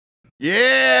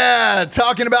Yeah,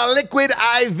 talking about liquidiv.com,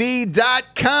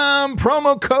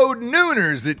 promo code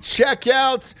Nooners at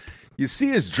checkout. You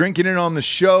see us drinking it on the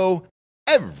show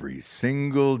every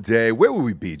single day. Where would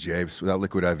we be, James, without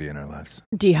Liquid IV in our lives?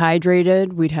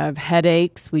 Dehydrated. We'd have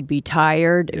headaches. We'd be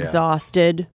tired,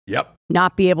 exhausted. Yep.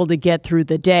 Not be able to get through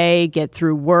the day, get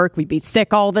through work. We'd be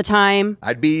sick all the time.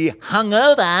 I'd be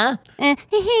hungover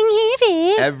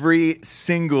every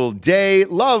single day.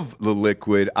 Love the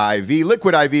Liquid IV.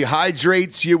 Liquid IV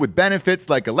hydrates you with benefits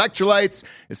like electrolytes,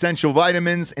 essential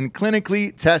vitamins, and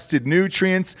clinically tested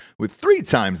nutrients with 3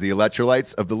 times the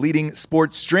electrolytes of the leading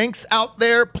sports drinks out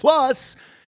there, plus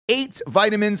 8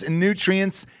 vitamins and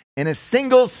nutrients in a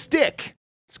single stick.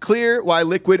 It's clear why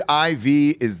Liquid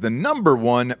IV is the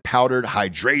 #1 powdered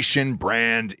hydration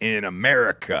brand in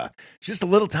America. It's just a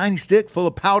little tiny stick full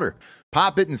of powder.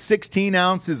 Pop it in 16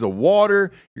 ounces of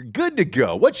water. You're good to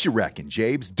go. What you reckon,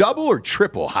 Jabes? Double or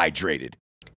triple hydrated?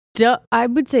 I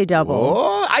would say double.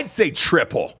 Oh, I'd say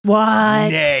triple. What?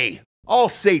 Nay, I'll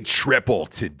say triple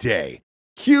today.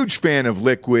 Huge fan of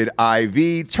Liquid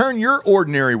IV. Turn your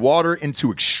ordinary water into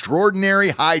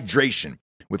extraordinary hydration.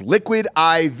 With Liquid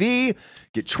IV,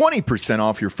 get 20%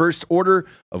 off your first order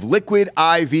of Liquid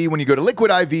IV when you go to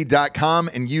liquidiv.com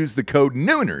and use the code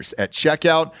Nooners at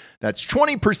checkout. That's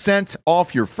 20%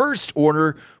 off your first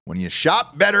order when you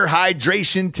shop better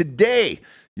hydration today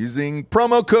using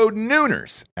promo code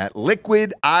Nooners at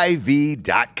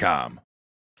liquidiv.com.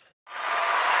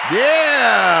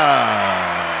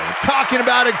 Yeah! Talking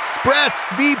about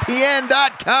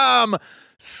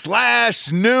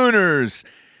expressvpn.com/Nooners.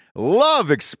 Love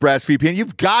ExpressVPN.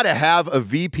 You've got to have a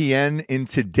VPN in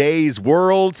today's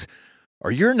world,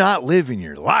 or you're not living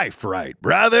your life right,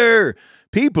 brother.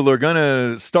 People are going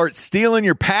to start stealing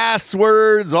your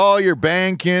passwords, all your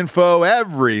bank info,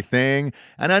 everything.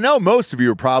 And I know most of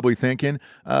you are probably thinking,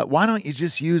 why don't you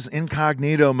just use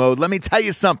incognito mode? Let me tell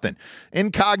you something.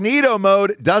 Incognito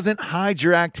mode doesn't hide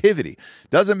your activity.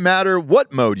 Doesn't matter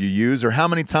what mode you use or how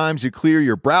many times you clear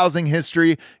your browsing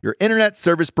history, your internet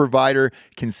service provider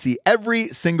can see every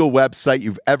single website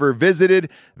you've ever visited.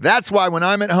 That's why when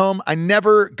I'm at home, I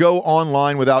never go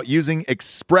online without using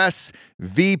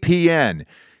ExpressVPN.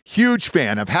 Huge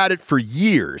fan. I've had it for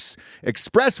years.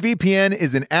 ExpressVPN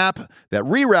is an app that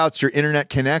reroutes your internet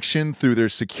connection through their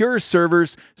secure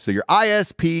servers so your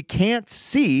ISP can't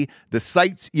see the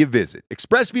sites you visit.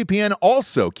 ExpressVPN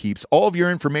also keeps all of your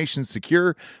information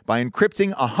secure by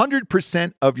encrypting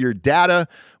 100% of your data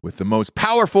with the most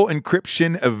powerful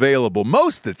encryption available.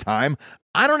 Most of the time,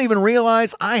 I don't even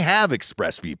realize I have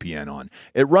ExpressVPN on.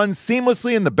 It runs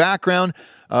seamlessly in the background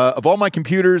of all my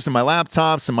computers and my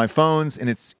laptops and my phones, and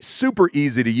it's super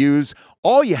easy to use.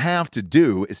 All you have to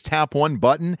do is tap one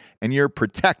button and you're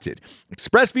protected.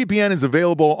 ExpressVPN is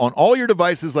available on all your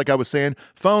devices, like I was saying,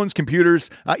 phones, computers,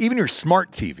 even your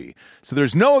smart TV. So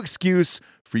there's no excuse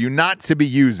for you not to be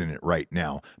using it right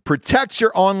now. Protect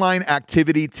your online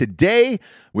activity today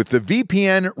with the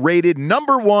VPN rated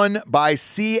 #1 by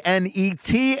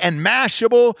CNET and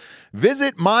Mashable.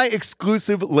 Visit my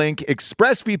exclusive link,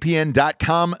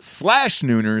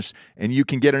 expressvpn.com/Nooners, and you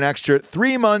can get an extra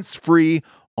 3 months free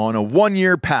on a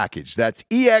 1-year package. That's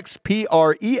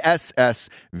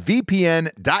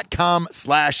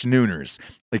expressvpn.com/Nooners.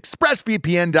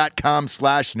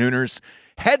 expressvpn.com/Nooners.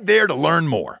 Head there to learn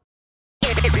more.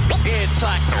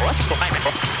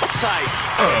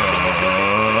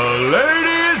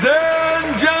 Ladies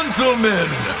and gentlemen,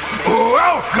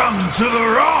 welcome to the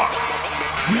Ross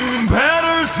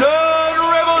Patterson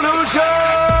Revolution!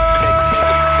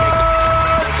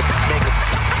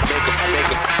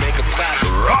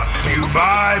 Brought to you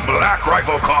by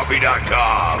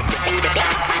BlackRifleCoffee.com.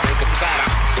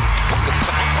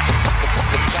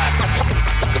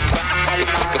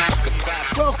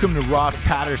 Welcome to Ross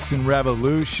Patterson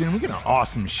Revolution. We got an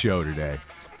awesome show today.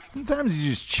 Sometimes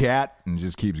you just chat and it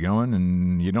just keeps going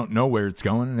and you don't know where it's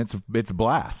going, and it's a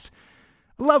blast.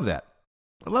 I love that.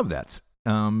 Those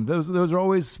are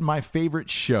always my favorite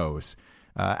shows.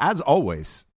 As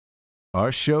always,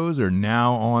 our shows are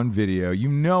now on video. You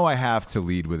know I have to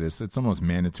lead with this. It's almost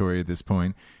mandatory at this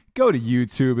point. Go to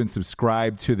YouTube and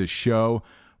subscribe to the show.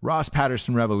 Ross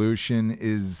Patterson Revolution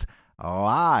is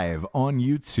live on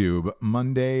YouTube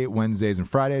Monday, Wednesdays, and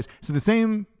Fridays. So the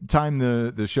same time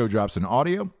the show drops in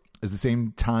audio is the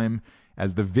same time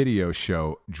as the video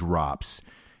show drops.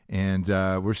 And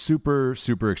we're super,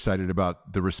 super excited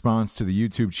about the response to the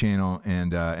YouTube channel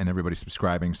and everybody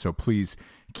subscribing. So please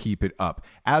keep it up.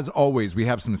 As always, we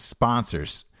have some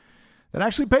sponsors that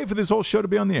actually pay for this whole show to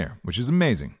be on the air, which is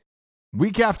amazing.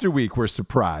 Week after week, we're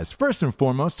surprised. First and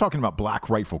foremost, talking about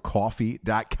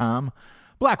BlackRifleCoffee.com.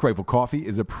 Black Rifle Coffee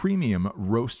is a premium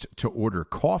roast-to-order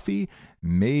coffee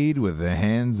made with the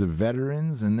hands of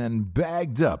veterans and then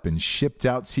bagged up and shipped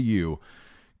out to you.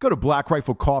 Go to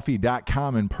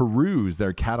blackriflecoffee.com and peruse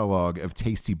their catalog of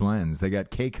tasty blends. They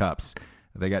got K-Cups.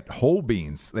 They got whole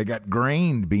beans. They got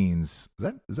grained beans.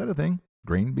 Is that a thing?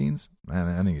 Grained beans?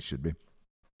 I think it should be.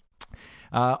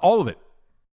 All of it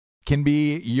can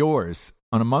be yours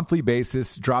on a monthly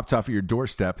basis, dropped off at your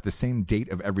doorstep the same date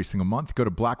of every single month. Go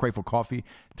to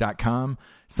blackriflecoffee.com.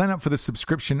 Sign up for the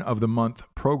subscription of the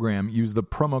month program. Use the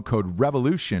promo code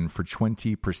REVOLUTION for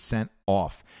 20%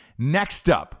 off. Next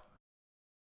up,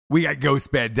 we got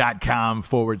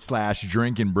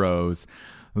ghostbed.com/drinking bros.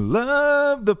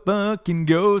 Love the fucking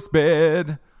ghost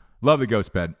bed. Love the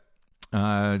ghost bed.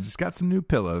 Just got some new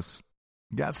pillows.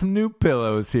 Got some new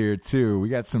pillows here too. We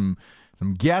got some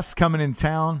guests coming in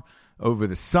town over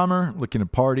the summer, looking to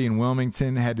party in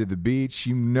Wilmington, head to the beach.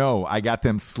 You know I got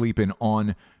them sleeping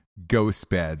on ghost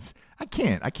beds. I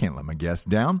can't let my guests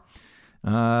down.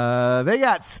 They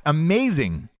got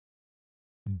amazing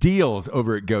deals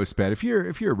over at GhostBed. If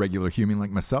you're a regular human like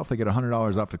myself, they get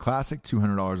 $100 off the Classic,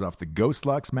 $200 off the Ghost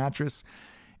Lux mattress,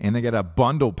 and they get a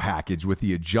bundle package with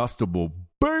the adjustable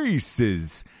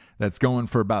bases that's going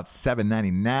for about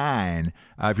 $7.99.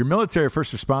 If you're military or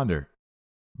first responder,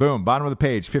 boom, bottom of the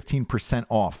page, 15%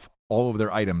 off all of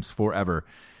their items forever.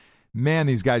 Man,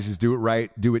 these guys just do it right,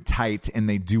 do it tight, and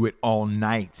they do it all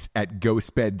night at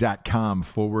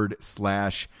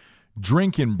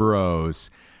ghostbed.com/drinking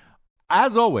bros.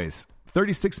 As always,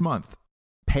 36-month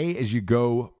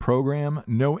pay-as-you-go program,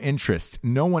 no interest.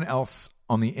 No one else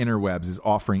on the interwebs is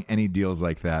offering any deals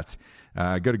like that.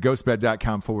 Go to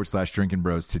ghostbed.com/drinking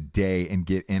bros today and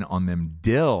get in on them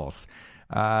deals.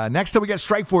 Next up, we got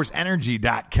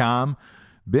strikeforceenergy.com.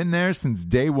 Been there since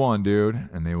day one, dude,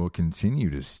 and they will continue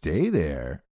to stay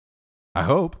there. I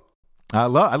hope. I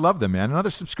love them, man. Another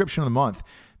subscription of the month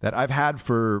that I've had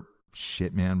for,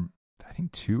 man, I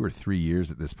think 2 or 3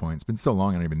 years at this point. It's been so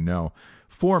long I don't even know.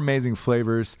 4 amazing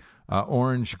flavors,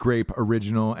 orange, grape,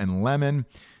 original, and lemon.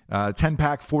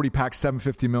 10-pack, 40-pack,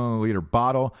 750 milliliter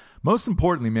bottle. Most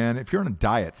importantly, man, if you're on a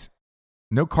diet,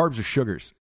 no carbs or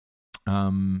sugars.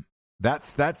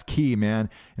 That's key, man.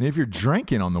 And if you're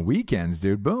drinking on the weekends,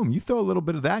 dude, boom, you throw a little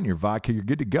bit of that in your vodka, you're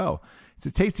good to go. It's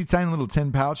a tasty, tiny little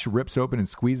tin pouch, rips open and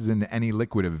squeezes into any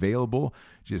liquid available.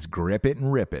 Just grip it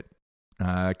and rip it.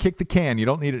 Kick the can. You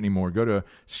don't need it anymore. Go to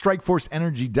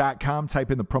strikeforceenergy.com.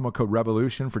 Type in the promo code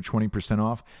REVOLUTION for 20%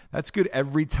 off. That's good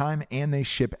every time, and they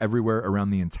ship everywhere around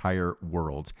the entire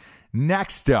world.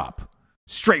 Next up,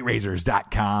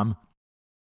 straightrazors.com.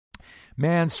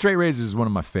 Man, Straight Razors is one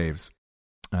of my faves.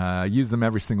 I use them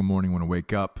every single morning when I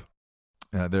wake up.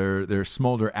 Their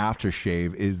Smolder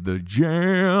aftershave is the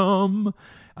jam.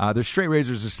 Their straight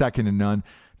razors are second to none.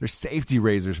 They're safety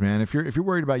razors, man. If you're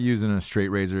worried about using a straight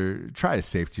razor, try a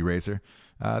safety razor.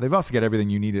 They've also got everything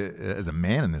you need as a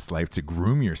man in this life to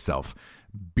groom yourself.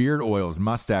 Beard oils,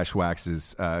 mustache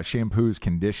waxes, shampoos,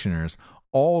 conditioners,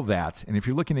 all that. And if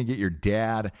you're looking to get your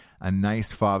dad a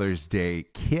nice Father's Day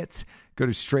kit, go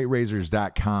to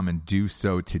straightrazors.com and do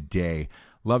so today.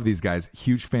 Love these guys.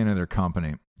 Huge fan of their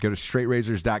company. Go to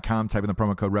straightrazors.com, type in the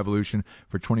promo code REVOLUTION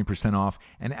for 20% off.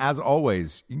 And as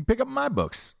always, you can pick up my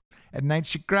books. At night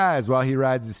she cries while he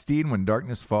rides his steed. When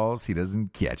darkness falls, he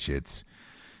doesn't catch it.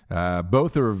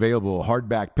 Both are available,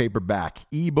 hardback, paperback,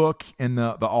 ebook, and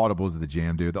the Audibles of the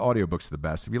jam, dude. The audiobooks are the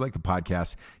best. If you like the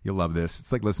podcast, you'll love this.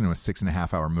 It's like listening to a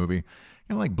 6.5-hour movie. Kind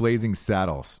of like Blazing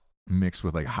Saddles mixed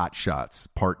with like Hot Shots,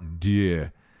 Part 2.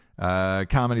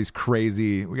 Comedy's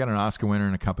crazy. We got an Oscar winner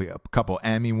and a couple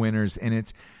Emmy winners in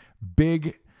it.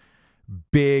 Big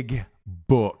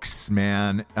books,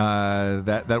 man,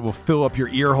 that will fill up your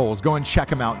ear holes. Go and check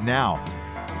them out now.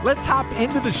 Let's hop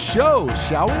into the show,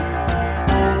 shall we?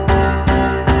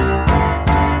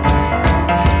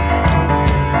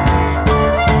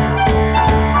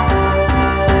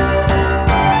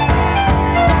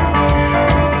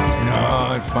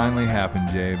 No, it finally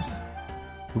happened, James.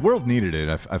 The world needed it,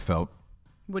 I felt.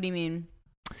 What do you mean?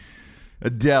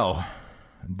 Adele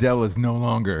is no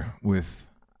longer with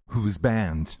whose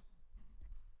band?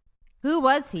 Who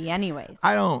was he, anyways?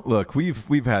 Look,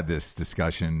 we've had this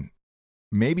discussion.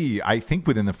 Maybe, I think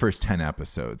within the first 10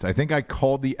 episodes. I think I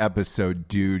called the episode,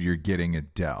 Dude, You're Getting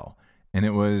Adele. And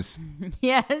it was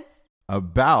yes,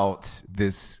 about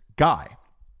this guy,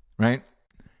 right?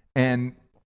 And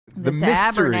the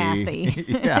mystery.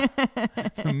 Yeah.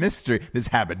 The mystery. This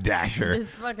haberdasher.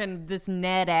 This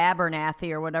Ned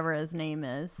Abernathy or whatever his name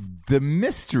is. The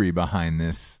mystery behind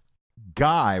this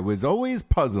guy was always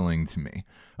puzzling to me,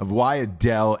 of why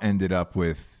Adele ended up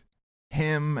with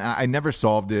him. I never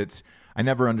solved it. I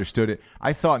never understood it.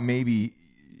 I thought maybe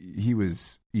he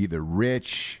was either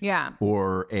rich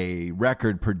or a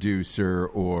record producer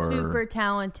or super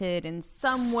talented in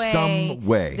some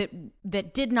way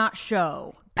that did not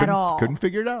show at all. Couldn't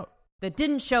figure it out. That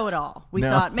didn't show at all. We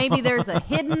thought maybe there's a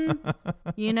hidden,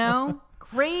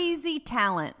 crazy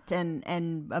talent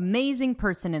and amazing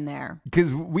person in there.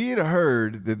 Because we had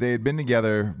heard that they had been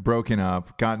together, broken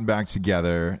up, gotten back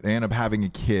together. They end up having a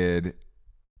kid.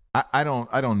 I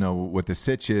don't know what the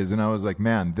sitch is. And I was like,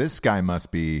 man, this guy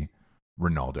must be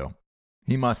Ronaldo.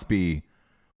 He must be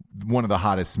one of the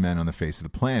hottest men on the face of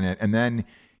the planet. And then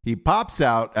he pops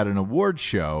out at an award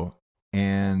show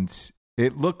and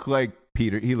it looked like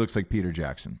he looks like Peter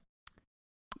Jackson.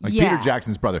 Like Peter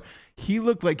Jackson's brother. He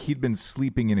looked like he'd been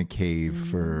sleeping in a cave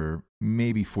for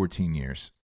maybe 14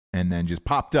 years. And then just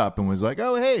popped up and was like,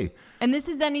 "Oh, hey!" And this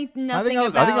is nothing. I think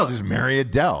I'll just marry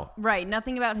Adele. Right?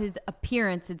 Nothing about his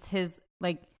appearance. It's his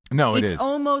No, it's it is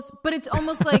almost, but it's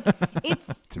almost like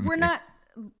it's we're not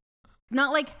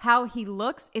like how he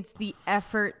looks. It's the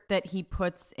effort that he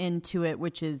puts into it,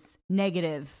 which is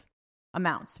negative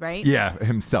amounts, right? Yeah,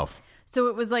 himself. So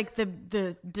it was like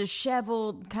the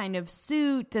disheveled kind of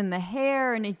suit and the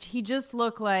hair, and he just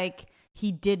looked like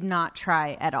he did not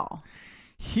try at all.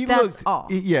 He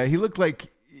looked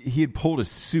like he had pulled a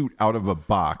suit out of a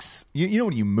box. You know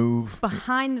when you move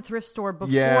behind the thrift store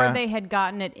before they had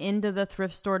gotten it into the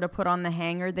thrift store to put on the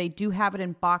hanger. They do have it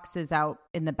in boxes out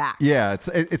in the back. Yeah,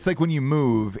 it's like when you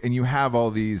move and you have all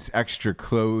these extra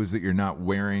clothes that you're not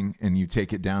wearing, and you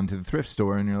take it down to the thrift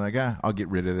store, and you're like, I'll get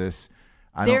rid of this.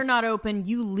 They're not open.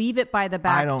 You leave it by the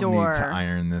back door. I don't need to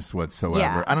iron this whatsoever.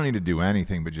 Yeah. I don't need to do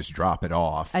anything but just drop it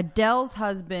off. Adele's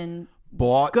husband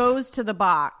goes to the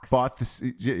box.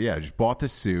 Just bought the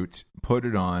suit, put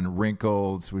it on,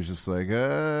 wrinkled, was just like,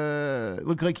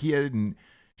 looked like he hadn't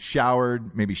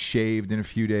showered, maybe shaved in a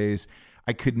few days.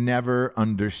 I could never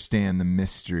understand the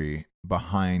mystery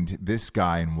behind this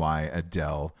guy and why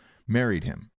Adele married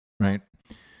him, right?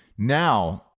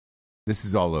 Now, this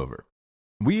is all over.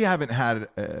 We haven't had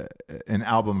an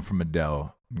album from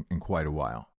Adele in quite a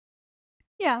while.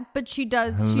 Yeah, but she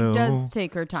does. Hello. She does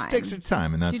take her time. She takes her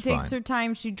time, and that's fine. She takes her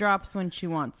time. She drops when she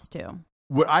wants to.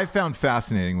 What I found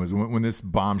fascinating was when this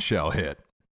bombshell hit.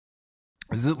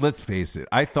 Let's face it.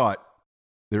 I thought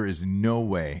there is no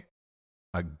way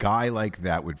a guy like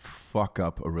that would fuck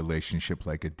up a relationship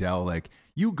like Adele. Like,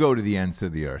 you go to the ends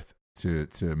of the earth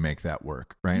to make that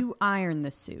work, right? You iron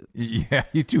the suit. Yeah,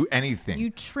 you do anything.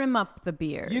 You trim up the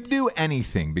beard. You do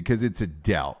anything because it's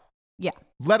Adele. Yeah.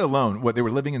 Let alone what they were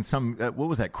living in some, what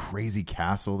was that crazy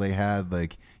castle they had?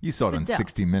 Like, you saw it on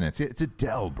 60 Minutes. It's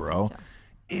Adele, bro.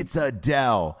 It's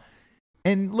Adele.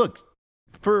 And look,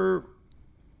 for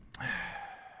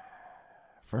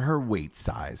her weight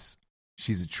size,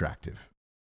 she's attractive.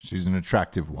 She's an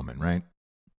attractive woman, right?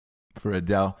 For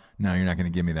Adele, no, you're not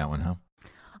going to give me that one, huh?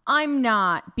 I'm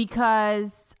not,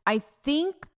 because I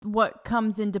think what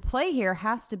comes into play here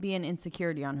has to be an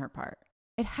insecurity on her part.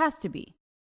 It has to be.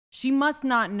 She must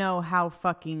not know how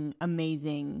fucking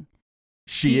amazing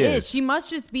she is. She must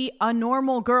just be a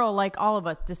normal girl like all of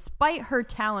us. Despite her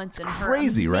talents and her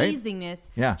amazingness, right?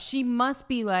 Yeah. She must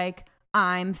be like,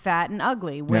 I'm fat and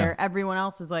ugly, where everyone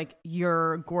else is like,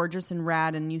 you're gorgeous and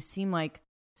rad and you seem like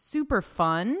super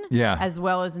fun as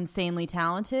well as insanely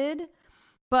talented.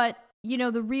 But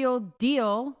the real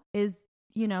deal is,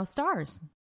 stars.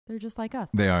 They're just like us.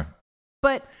 They are.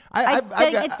 But I've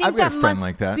got a friend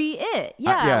like that. Be it.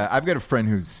 Yeah. I've got a friend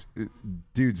who's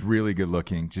dude's really good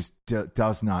looking, just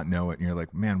does not know it. And you're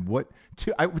like, man, what?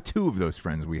 Two of those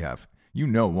friends we have.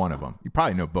 One of them. You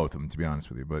probably know both of them, to be honest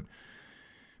with you. But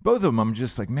both of them, I'm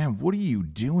just like, man, what are you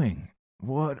doing?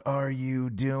 What are you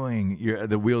doing?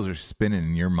 The wheels are spinning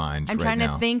in your mind. I'm trying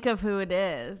to think of who it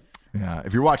is. Yeah,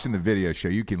 if you're watching the video show,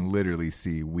 you can literally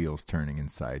see wheels turning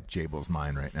inside Jabel's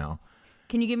mind right now.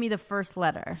 Can you give me the first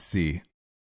letter? C.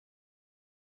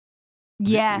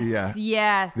 Yes.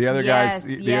 Yes. The other guy's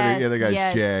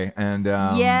J, and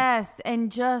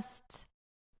and just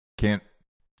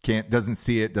doesn't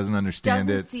see it, doesn't understand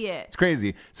it. See it. It's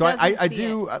crazy. So I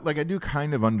do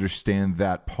kind of understand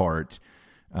that part.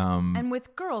 And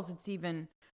with girls, it's even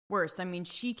worse. I mean,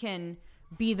 she can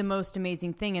be the most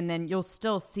amazing thing, and then you'll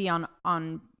still see on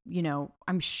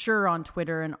I'm sure on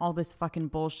Twitter and all this fucking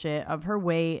bullshit of her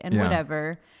weight and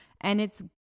whatever, and it's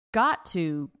got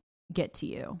to get to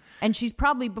you. And she's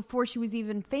probably, before she was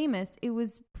even famous, it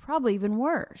was probably even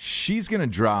worse. She's gonna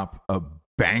drop a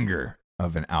banger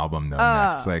of an album though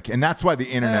next, and that's why the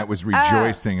internet was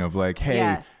rejoicing of like,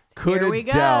 hey, could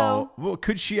Adele? Well,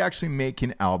 could she actually make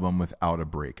an album without a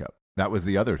breakup? That was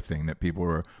the other thing that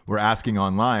people were asking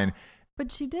online.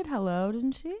 But she did Hello,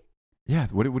 didn't she? Yeah.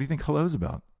 What do you think Hello's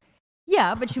about?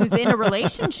 Yeah, but she was in a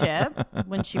relationship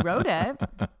when she wrote it.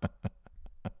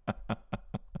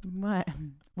 What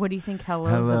do you think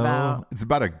Hello's about? It's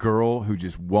about a girl who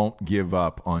just won't give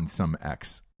up on some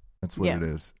ex. That's what it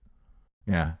is.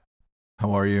 Yeah.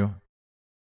 How are you?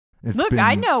 Look,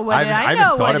 I know what I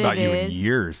haven't thought about you in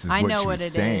years. I know what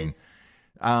it is.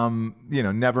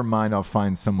 Never mind. I'll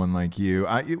find someone like you.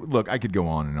 Look, I could go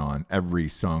on and on. Every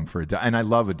song for Adele, and I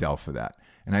love Adele for that.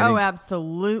 And I think,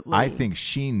 absolutely. I think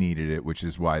she needed it, which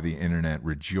is why the internet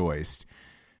rejoiced.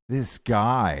 This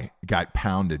guy got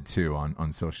pounded too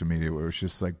on social media, where it was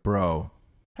just like, bro,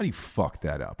 how do you fuck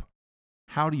that up?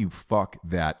 How do you fuck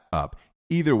that up?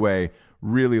 Either way,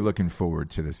 really looking forward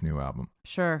to this new album.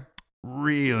 Sure.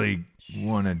 Really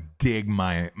want to dig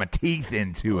my teeth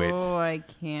into it. Oh, I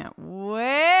can't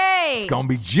wait. It's going to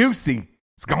be juicy.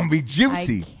 It's going to be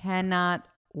juicy. I cannot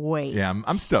wait. Yeah,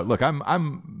 I'm stoked. Look,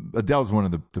 Adele's one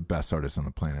of the best artists on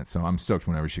the planet, so I'm stoked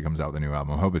whenever she comes out with a new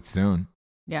album. I hope it's soon.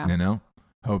 Yeah. You know?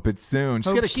 Hope it's soon.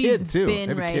 She's got a kid, too. They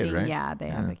have writing, a kid, right? Yeah, they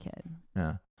have a kid.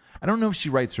 Yeah. I don't know if she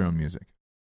writes her own music.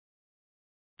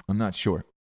 I'm not sure.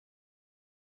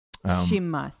 She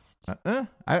must. I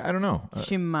don't know.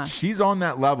 She must. She's on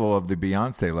that level of the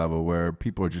Beyonce level where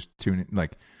people are just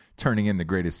turning in the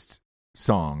greatest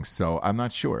songs. So I'm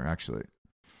not sure, actually.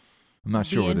 I'm not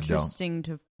sure with Adele. Interesting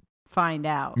to find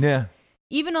out. Yeah.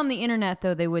 Even on the internet,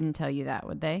 though, they wouldn't tell you that,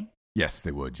 would they? Yes,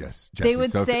 they would, Jesse. They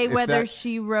would say whether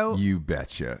she wrote. You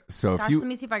betcha. So Gosh, let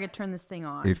me see if I could turn this thing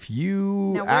on. If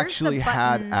you actually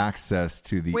had access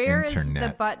to the internet, is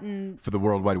the button for the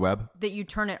World Wide Web that you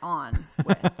turn it on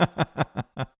with?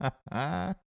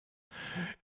 I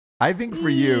think for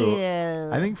you,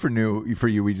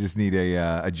 we just need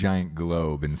a giant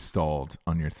globe installed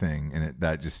on your thing, and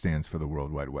that just stands for the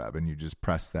World Wide Web, and you just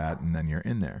press that, and then you're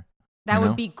in there. That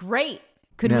would be great.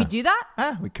 Could we do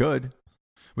that? We could.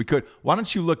 We could. Why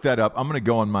don't you look that up? I'm gonna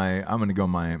go my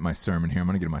sermon here. I'm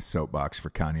gonna get in my soapbox for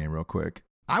Kanye real quick.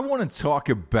 I want to talk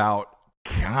about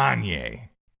Kanye.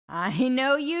 I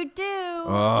know you do.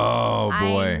 Oh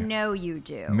boy, I know you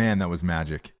do. Man, that was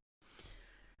magic.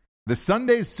 The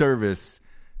Sunday service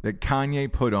that Kanye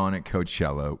put on at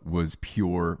Coachella was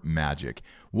pure magic.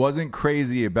 Wasn't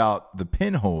crazy about the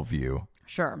pinhole view.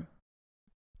 Sure.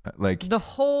 Like the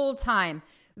whole time.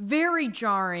 Very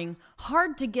jarring.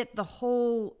 Hard to get the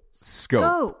whole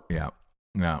scope. Yeah.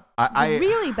 No.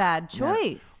 Really bad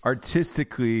choice. Yeah.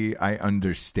 Artistically, I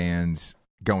understand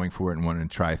going for it and wanting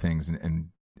to try things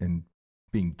and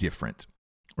being different,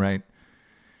 right?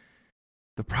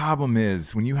 The problem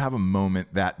is when you have a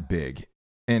moment that big,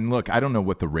 and look, I don't know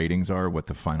what the ratings are, what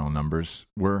the final numbers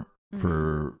were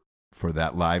for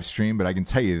that live stream, but I can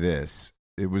tell you this.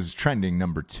 It was trending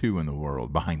number 2 in the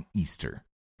world behind Easter,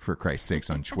 for Christ's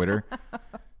sakes, on Twitter.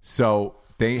 So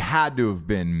they had to have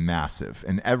been massive.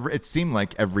 And it seemed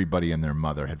like everybody and their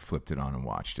mother had flipped it on and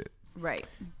watched it. Right.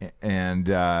 And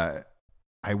I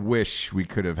wish we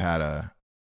could have had a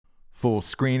full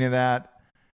screen of that.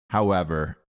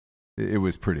 However, it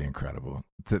was pretty incredible.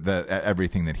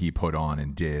 Everything that he put on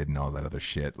and did and all that other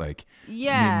shit. Like,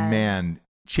 yeah. Man,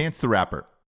 Chance the Rapper,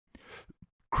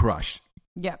 crushed.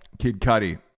 Yep. Kid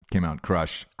Cudi came out,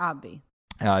 crushed. Obvi.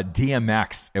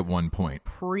 DMX at one point.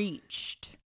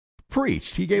 Preached.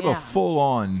 He gave a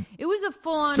full-on It was a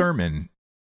full-on sermon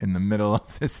in the middle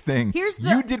of this thing.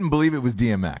 You didn't believe it was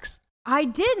DMX. I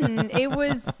didn't. It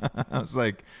was... I was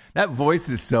like, that voice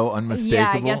is so unmistakable.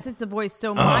 Yeah, I guess it's a voice.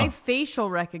 So my facial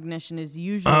recognition is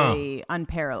usually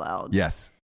unparalleled.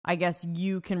 Yes. I guess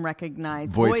you can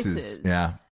recognize voices.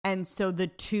 Yeah. And so the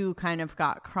two kind of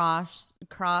got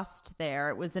crossed there.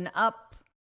 It was an up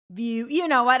view.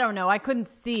 I don't know. I couldn't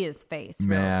see his face.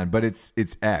 Man, but it's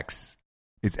X.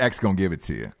 It's X gonna give it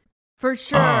to you. For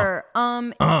sure.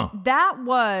 That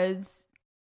was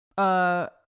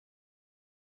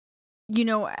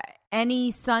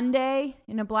any Sunday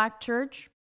in a black church?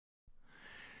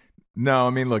 No, I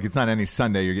mean, look, it's not any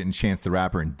Sunday you're getting Chance the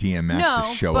Rapper and DMX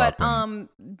to show up. No,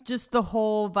 but just the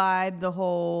whole vibe, the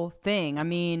whole thing. I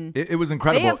mean, it was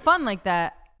incredible. They have fun like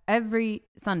that every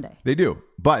Sunday. They do.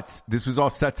 But this was all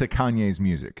set to Kanye's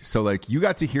music. So, like, you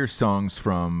got to hear songs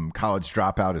from College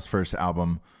Dropout, his first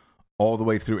album, all the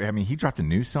way through. I mean, he dropped a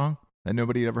new song that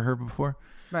nobody had ever heard before.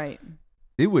 Right.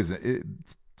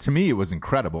 To me, it was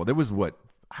incredible. There was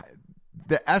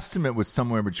the estimate was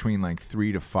somewhere between like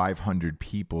 300 to 500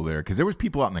 people there, because there was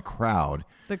people out in the crowd.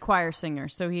 The choir singer,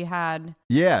 so he had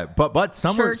but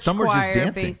some were just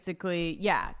dancing. Basically,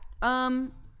 yeah. I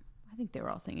think they were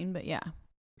all singing, but yeah.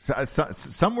 So,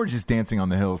 some were just dancing on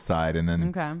the hillside, and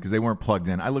then because they weren't plugged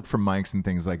in, I looked for mics and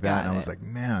things like that, and I was like,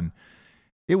 man,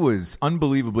 It was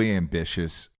unbelievably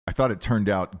ambitious. I thought it turned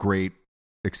out great,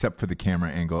 except for the camera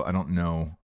angle. I don't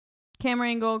know. Camera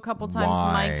angle, a couple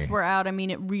times mics were out. I mean,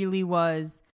 it really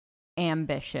was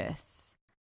ambitious.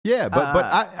 Yeah,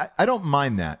 but I don't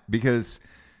mind that because,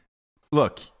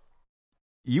 look,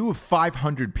 you have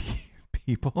 500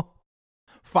 people,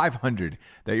 500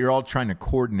 that you're all trying to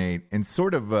coordinate in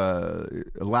sort of a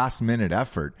last-minute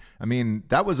effort. I mean,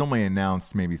 that was only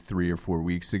announced maybe 3 or 4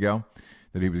 weeks ago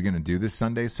that he was going to do this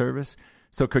Sunday service.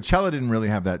 So Coachella didn't really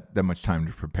have that much time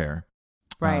to prepare.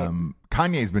 Right.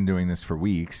 Kanye's been doing this for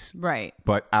weeks. Right.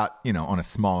 But on a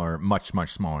smaller, much,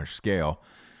 much smaller scale.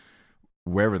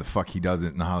 Wherever the fuck he does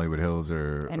it in the Hollywood Hills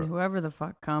and whoever the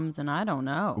fuck comes, and I don't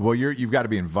know. Well, you've got to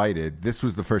be invited. This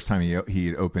was the first time he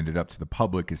had opened it up to the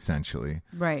public, essentially.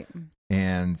 Right.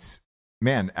 And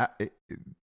man,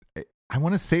 I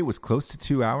want to say it was close to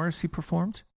 2 hours he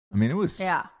performed. I mean, it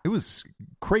was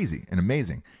crazy and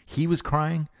amazing. He was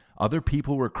crying. Other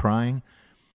people were crying.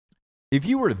 If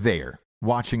you were there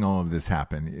watching all of this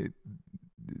happen,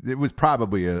 it was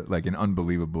probably an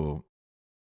unbelievable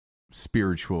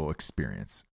spiritual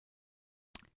experience.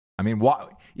 I mean,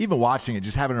 even watching it,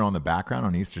 just having it on the background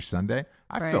on Easter Sunday,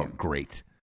 I felt great.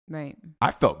 Right.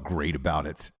 I felt great about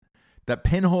it. That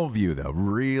pinhole view, though,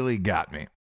 really got me.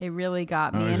 It really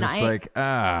got me. I was just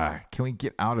can we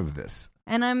get out of this?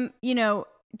 And I'm,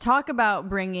 talk about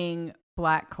bringing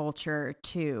Black culture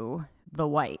to the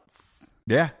whites.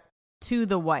 Yeah. To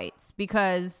the whites.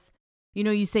 Because,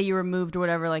 you say you were moved or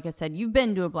whatever. Like I said, you've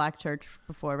been to a Black church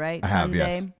before, right? I have,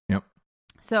 yes. Yep.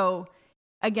 So,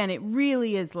 again, it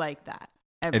really is like that.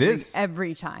 It is.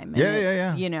 Every time.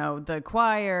 And yeah. The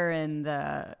choir and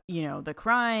the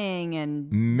crying and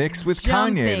mixed with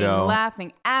jumping, Kanye, though.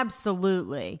 Laughing.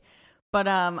 Absolutely. But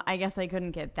I guess I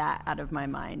couldn't get that out of my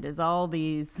mind. Is all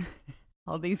these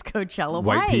Coachella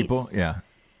white whites people, yeah,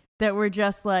 that were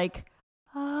just like,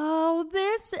 oh,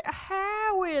 this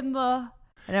how in the.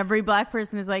 And every Black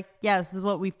person is like, yeah, this is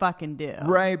what we fucking do.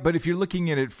 Right, but if you're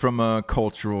looking at it from a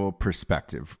cultural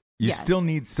perspective, you still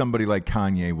need somebody like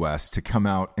Kanye West to come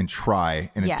out and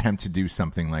try and attempt to do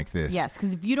something like this. Yes,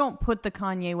 because if you don't put the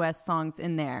Kanye West songs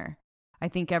in there, I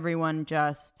think everyone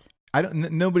just...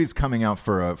 Nobody's coming out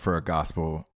for a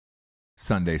gospel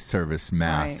Sunday service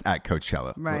mass at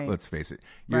Coachella. Right. Let's face it.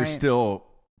 You're still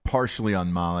partially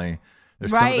on Molly.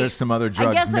 There's some other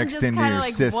drugs mixed into your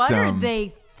system. What are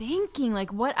they thinking?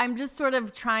 Like, what? I'm just sort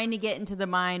of trying to get into the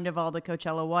mind of all the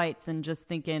Coachella whites and just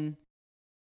thinking,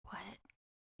 what?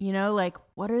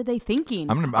 What are they thinking?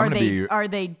 Are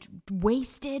they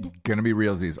wasted? Gonna be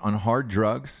realsies on hard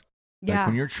drugs. Yeah. Like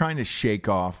when you're trying to shake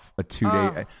off a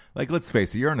 2-day, let's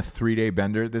face it, you're on a 3-day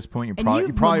bender at this point.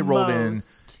 You probably rolled in.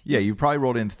 Yeah, you probably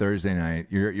rolled in Thursday night.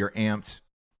 You're amped.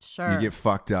 Sure. You get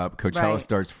fucked up. Coachella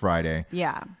starts Friday.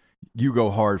 Yeah. You go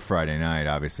hard Friday night,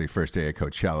 obviously, first day of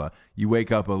Coachella. You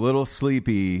wake up a little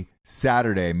sleepy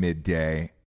Saturday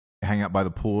midday, hang out by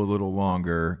the pool a little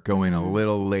longer, go in a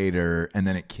little later, and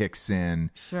then it kicks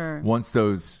in. Sure. Once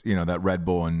those, that Red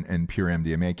Bull and pure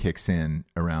MDMA kicks in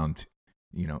around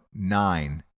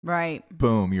 9. Right.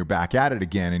 Boom, you're back at it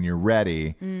again and you're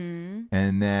ready. Mm.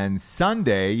 And then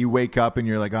Sunday, you wake up and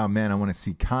you're like, oh man, I want to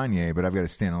see Kanye, but I've got to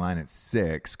stand in line at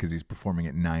 6 because he's performing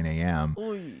at 9 a.m.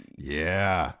 Oy.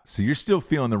 Yeah. So you're still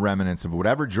feeling the remnants of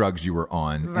whatever drugs you were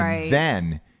on. Right. And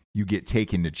then you get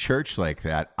taken to church like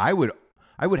that. I would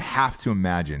have to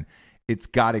imagine it's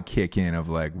got to kick in of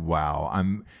like, wow,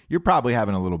 you're probably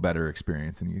having a little better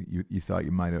experience than you thought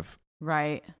you might have.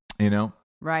 Right.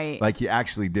 Right. Like you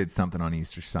actually did something on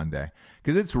Easter Sunday.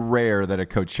 Because it's rare that a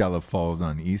Coachella falls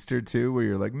on Easter too, where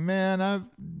you're like, man, I've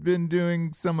been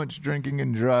doing so much drinking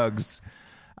and drugs.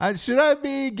 Should I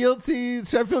be guilty?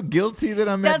 Should I feel guilty that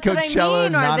I'm at Coachella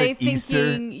and not at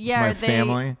Easter with my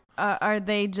family? Are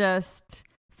they just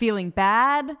feeling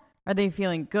bad? Are they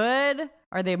feeling good?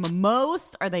 Are they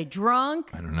mimosed? Are they drunk?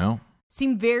 I don't know.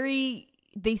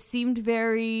 They seemed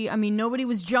very, nobody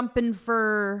was jumping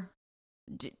for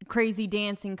crazy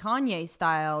dancing Kanye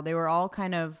style. They were all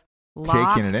kind of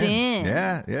locked taking it in.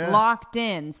 Yeah. Locked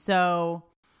in. So,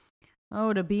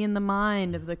 to be in the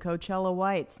mind of the Coachella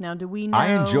whites. Now, do we know?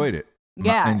 I enjoyed it.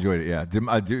 Yeah. I enjoyed it, yeah.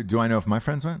 Do I know if my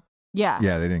friends went? Yeah.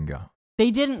 Yeah, they didn't go.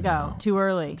 They didn't go. No. Too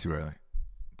early. Too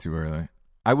early.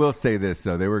 I will say this,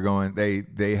 though. They were going, they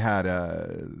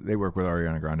work with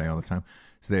Ariana Grande all the time.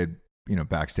 So they had,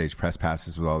 backstage press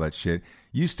passes with all that shit.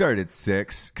 You started at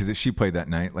 6 because she played that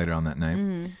night, later on that night.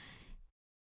 Mm-hmm.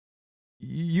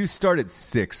 You start at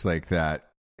 6 like that.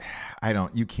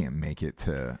 You can't make it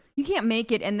to. You can't make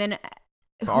it. And then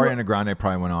Ariana Grande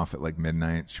probably went off at like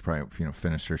midnight. She probably,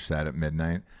 finished her set at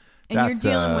midnight. And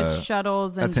you're dealing with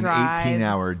shuttles and drives. That's an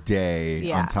 18-hour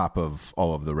day on top of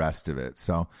all of the rest of it.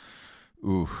 So,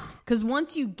 oof. Because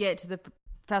once you get to the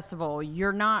festival,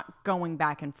 you're not going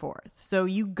back and forth. So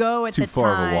you go at Too the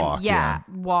far time. Of a walk, yeah.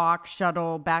 Walk,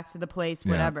 shuttle, back to the place,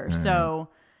 whatever. Yeah. So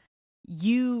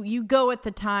you go at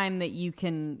the time that you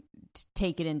can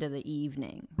take it into the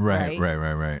evening. Right.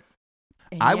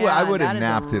 I would have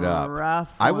napped it up.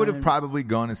 I would have probably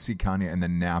gone to see Kanye and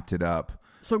then napped it up.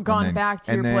 So gone back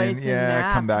to your place and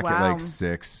napped. Come back at like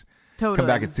 6. Totally. Come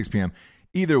back at 6 p.m.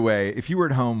 Either way, if you were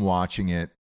at home watching it,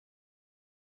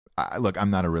 look, I'm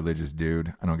not a religious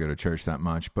dude. I don't go to church that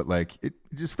much, but like it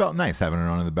just felt nice having it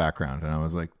on in the background, and I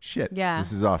was like, "Shit,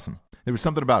 this is awesome." There was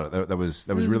something about it that was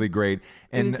really great,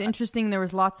 and it was interesting. There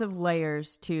was lots of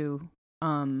layers to,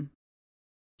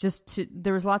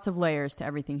 there was lots of layers to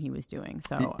everything he was doing.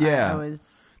 So yeah, I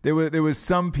was. There was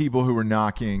some people who were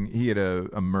knocking. He had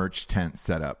a merch tent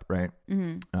set up, right?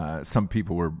 Mm-hmm. Some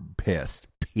people were pissed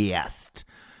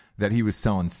that he was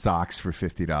selling socks for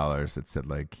 $50 that said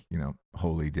like,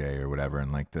 Holy Day or whatever,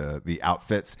 and like the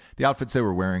outfits they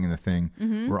were wearing in the thing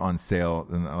were on sale,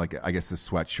 and like I guess the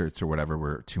sweatshirts or whatever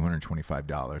were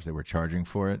 $225 they were charging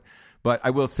for it. But I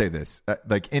will say this,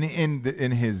 like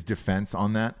in his defense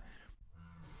on that,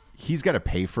 he's got to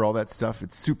pay for all that stuff.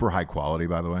 It's super high quality,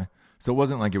 by the way. So it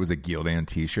wasn't like it was a Gildan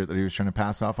t-shirt that he was trying to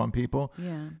pass off on people.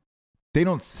 Yeah. They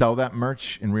don't sell that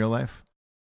merch in real life.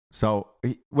 So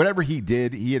whatever he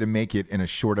did, he had to make it in a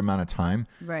short amount of time,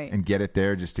 right, and get it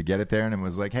there just to get it there. And it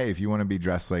was like, hey, if you want to be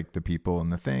dressed like the people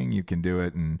in the thing, you can do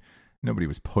it. And nobody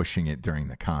was pushing it during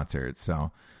the concert.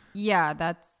 So yeah,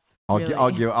 that's.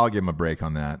 I'll give him a break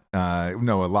on that.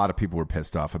 No, a lot of people were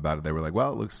pissed off about it. They were like,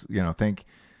 well, it looks,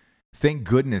 thank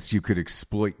goodness you could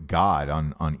exploit God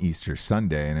on Easter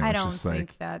Sunday. And I don't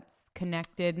think that's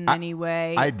connected in any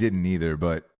way. I didn't either,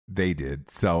 but they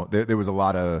did. So there was a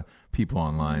lot of people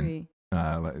online.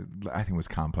 I think it was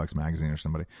Complex Magazine or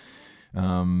somebody.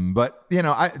 But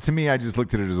to me, I just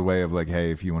looked at it as a way of like,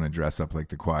 hey, if you want to dress up like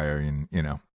the choir, and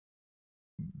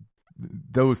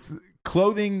those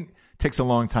clothing takes a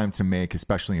long time to make,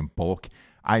 especially in bulk.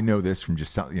 I know this from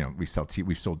just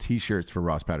we've sold T-shirts for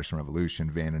Ross Patterson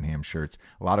Revolution, Van and Ham shirts,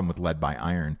 a lot of them with Lead by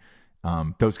Iron.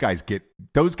 Those guys get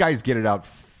it out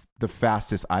the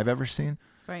fastest I've ever seen.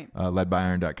 Right.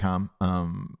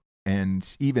 Leadbyiron.com.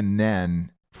 And even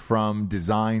then, from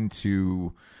design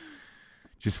to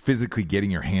just physically getting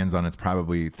your hands on it's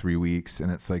probably 3 weeks.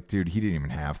 And it's like, dude, he didn't even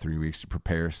have 3 weeks to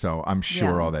prepare. So I'm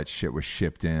sure all that shit was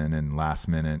shipped in and last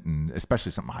minute, and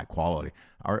especially something high quality.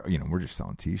 We're just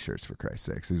selling T-shirts, for Christ's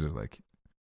sakes. These are like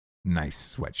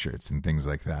nice sweatshirts and things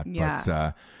like that. Yeah.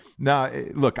 But no,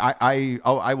 look,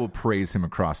 I will praise him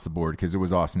across the board because it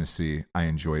was awesome to see. I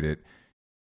enjoyed it.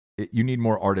 You need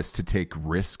more artists to take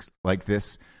risks like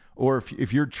this. Or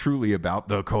if you're truly about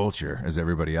the culture, as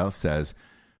everybody else says,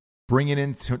 bring it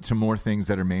into more things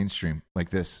that are mainstream like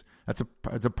this. It's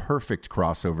a perfect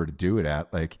crossover to do it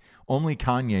at. Like only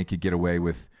Kanye could get away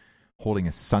with holding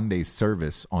a Sunday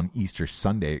service on Easter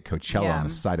Sunday at Coachella on the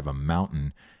side of a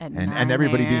mountain, and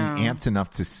everybody being amped enough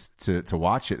to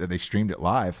watch it that they streamed it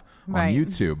live on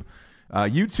YouTube.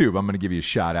 YouTube, I'm going to give you a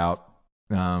shout out.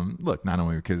 Look, not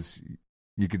only because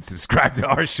you could subscribe to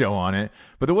our show on it,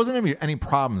 but there wasn't any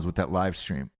problems with that live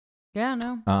stream. Yeah,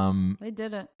 no. They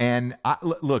did it. And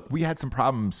look, we had some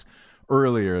problems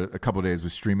earlier, a couple of days,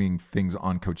 with streaming things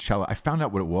on Coachella. I found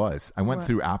out what it was. I went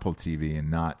through Apple TV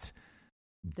and not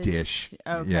Dish.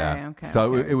 Okay, yeah. Okay.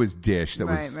 So it was Dish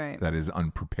that is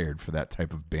unprepared for that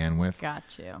type of bandwidth.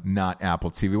 Got you. Not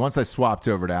Apple TV. Once I swapped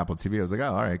over to Apple TV, I was like,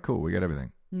 oh, all right, cool. We got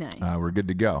everything. Nice. We're good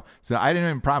to go. So I didn't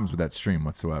have any problems with that stream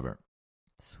whatsoever.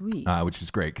 Sweet. Which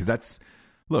is great because that's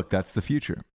the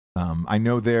future. I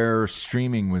know their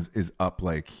streaming is up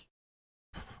like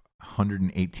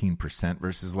 118%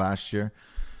 versus last year.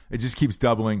 It just keeps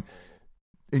doubling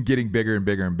and getting bigger and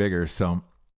bigger and bigger. So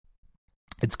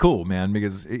it's cool, man,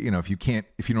 because if you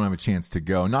don't have a chance to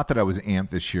go, not that I was amped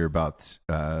this year about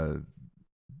the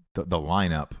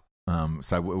lineup.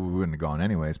 So we wouldn't have gone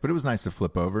anyways, but it was nice to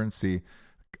flip over and see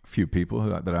a few people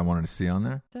that I wanted to see on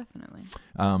there. Definitely.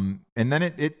 And then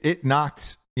it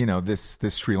knocked,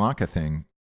 this Sri Lanka thing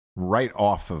right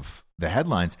off of the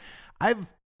headlines.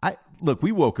 Look,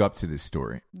 we woke up to this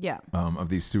story. Yeah. Of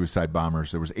these suicide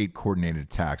bombers. There was 8 coordinated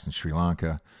attacks in Sri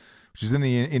Lanka, which is in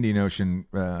the Indian Ocean,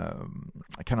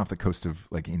 kind of off the coast of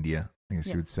like India, I guess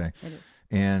you would say. It is.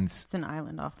 And it's an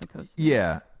island off the coast.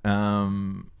 Yeah.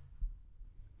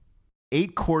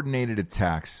 8 coordinated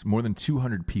attacks, more than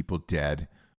 200 people dead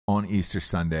on Easter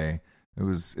Sunday. It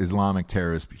was Islamic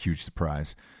terrorist, huge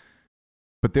surprise.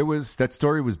 But that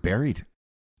story was buried.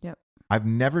 Yep. I've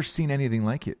never seen anything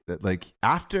like it. Like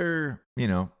after,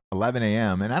 11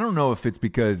 a.m. And I don't know if it's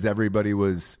because everybody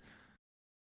was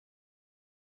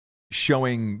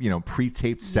showing,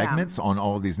 pre-taped segments on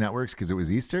all of these networks because it was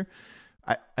Easter.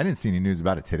 I didn't see any news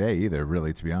about it today either,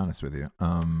 really, to be honest with you.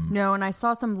 No, and I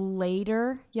saw some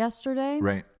later yesterday.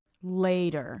 Right.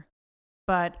 Later.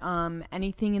 But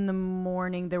anything in the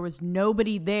morning, there was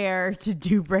nobody there to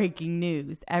do breaking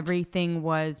news. Everything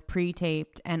was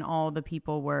pre-taped and all the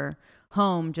people were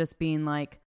home just being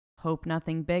like, hope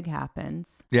nothing big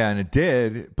happens. Yeah, and it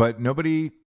did, but nobody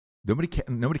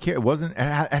cared. It wasn't. It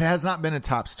has not been a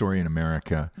top story in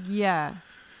America. Yeah.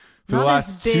 For the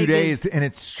last 2 days, and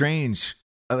it's strange.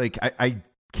 Like, I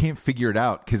can't figure it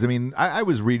out because, I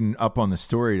was reading up on the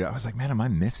story. I was like, man, am I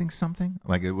missing something?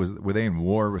 Like, were they in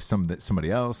war with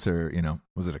somebody else, or,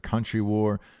 was it a country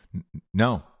war?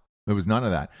 No, it was none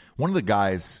of that. One of the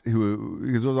guys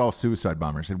because it was all suicide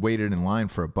bombers, had waited in line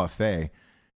for a buffet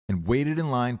and waited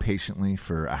in line patiently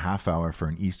for a half hour for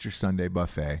an Easter Sunday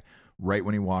buffet. Right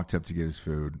when he walked up to get his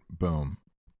food, boom,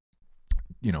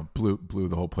 blew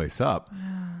the whole place up.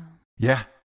 Yeah.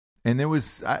 And there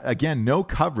was, again, no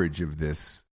coverage of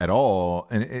this at all.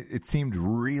 And it seemed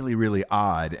really, really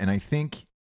odd. And I think,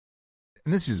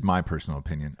 and this is my personal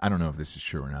opinion, I don't know if this is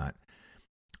true or not.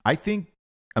 I think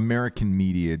American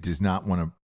media does not want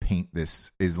to paint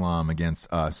this Islam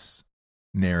against us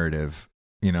narrative,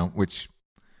 which,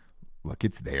 look,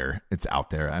 it's there. It's out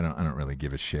there. I don't really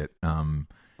give a shit.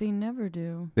 They never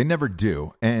do. They never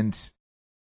do. And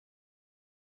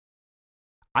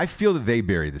I feel that they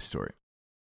bury the story.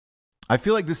 I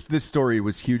feel like this story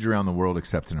was huge around the world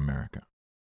except in America.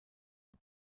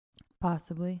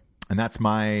 Possibly. And that's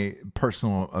my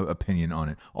personal opinion on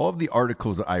it. All of the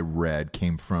articles that I read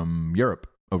came from Europe,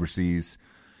 overseas.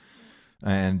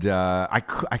 And I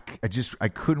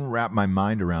couldn't wrap my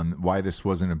mind around why this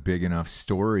wasn't a big enough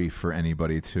story for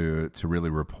anybody to really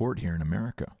report here in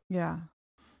America. Yeah.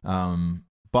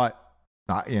 But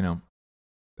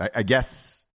I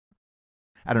guess,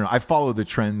 I don't know. I follow the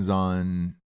trends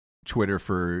on Twitter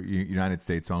for United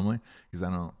States only because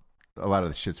a lot of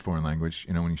the shit's foreign language,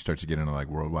 when you start to get into like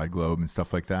Worldwide Globe and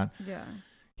stuff like that. Yeah.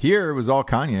 Here it was all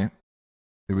Kanye.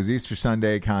 It was Easter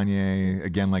Sunday, Kanye,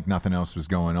 again, like nothing else was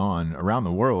going on. Around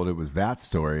the world, it was that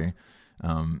story.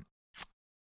 The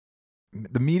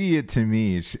media, to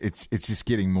me, it's just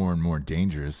getting more and more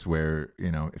dangerous where,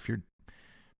 if you're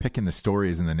picking the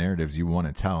stories and the narratives you want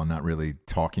to tell and not really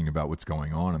talking about what's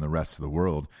going on in the rest of the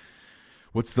world,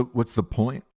 what's the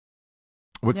point?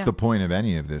 What's the point of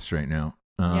any of this right now?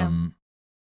 And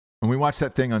we watched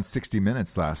that thing on 60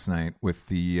 Minutes last night with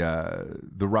the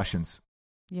Russians.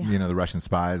 Yeah. The Russian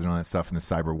spies and all that stuff and the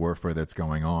cyber warfare that's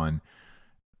going on.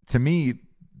 To me,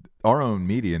 our own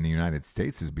media in the United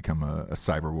States has become a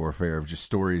cyber warfare of just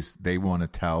stories they want to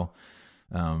tell,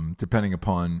 depending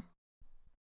upon,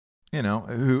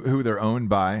 who they're owned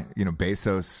by.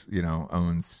 Bezos,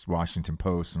 owns Washington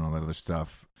Post and all that other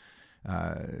stuff.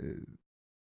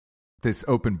 This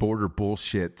open border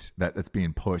bullshit that's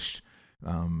being pushed,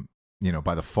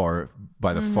 by the far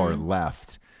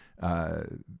left.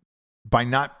 By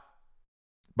not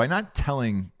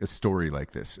telling a story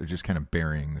like this or just kind of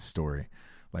burying the story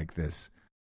like this,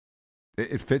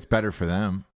 it fits better for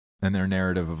them and their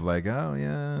narrative of like, oh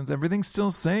yeah, everything's still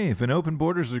safe and open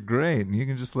borders are great and you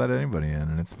can just let anybody in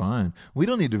and it's fine. We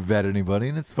don't need to vet anybody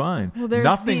and it's fine. Well,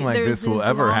 nothing like this will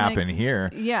ever happen here.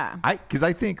 Yeah. Because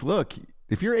I think, look,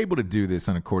 if you're able to do this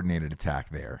on a coordinated attack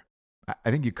there,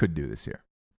 I think you could do this here.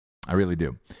 I really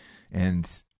do. And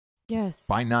yes,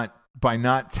 by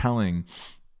not telling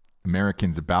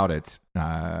Americans about it,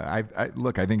 I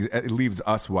think it leaves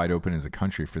us wide open as a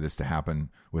country for this to happen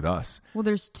with us. Well,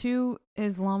 there's 2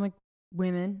 Islamic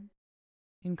women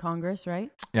in Congress,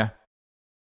 right? Yeah.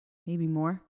 Maybe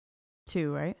more.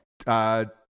 2, right? I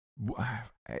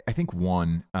think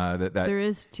 1. That there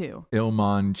is 2.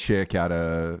 Ilman chick out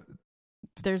of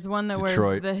There's one that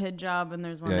Detroit. wears the hijab and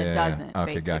there's one that doesn't. Yeah.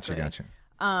 Okay, basically. gotcha.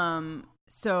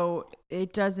 So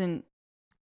it doesn't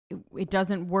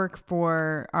work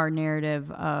for our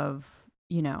narrative of,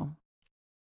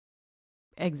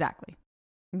 exactly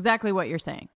what you're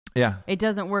saying. Yeah. It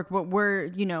doesn't work. What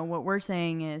we're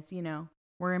saying is,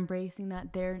 we're embracing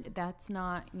that that's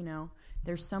not,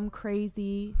 there's some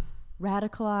crazy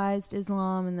radicalized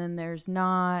Islam and then there's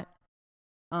not,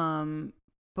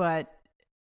 but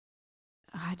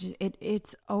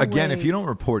it's always... Again, if you don't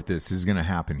report this is going to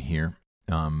happen here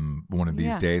one of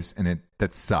these days, and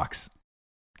that sucks.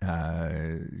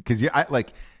 Because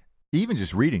even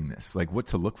just reading this, like what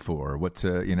to look for, what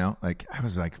to, I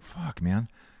was like, fuck, man.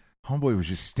 Homeboy was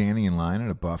just standing in line at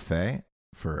a buffet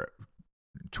for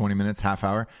 20 minutes, half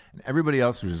hour. And everybody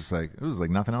else was just like, it was like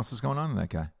nothing else was going on in that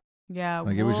guy. Yeah.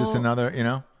 Like it was just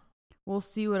another, We'll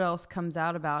see what else comes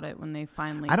out about it when they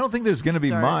finally I don't think there's going to be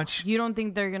much. You don't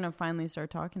think they're going to finally start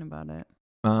talking about it?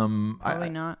 Probably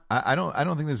not. I don't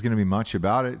think there's going to be much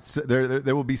about it. So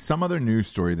there will be some other news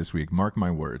story this week. Mark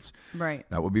my words. Right.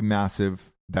 That will be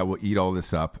massive. That will eat all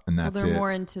this up, and that's they're more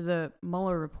into the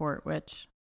Mueller report, which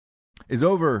is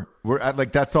over. We're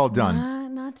at, that's all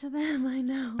done. Not to them, I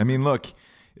know. I mean, look,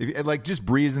 if just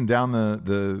breezing down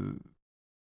the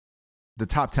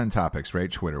top 10 topics,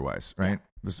 right? Twitter wise, right?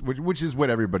 Which is what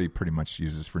everybody pretty much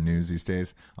uses for news these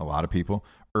days. A lot of people.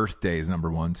 Earth Day is number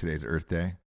 1. Today's Earth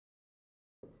Day.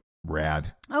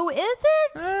 Rad. Oh, is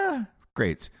it?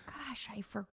 Great. Gosh, I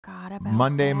forgot about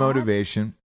Monday that.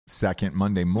 motivation. Second,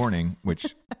 Monday morning,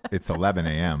 which it's 11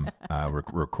 a.m. We're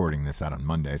recording this out on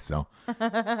Monday, so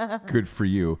good for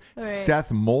you. Right.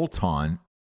 Seth Moulton.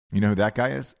 You know who that guy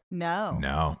is?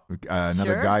 No.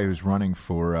 Another guy who's running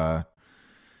for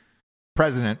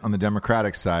president on the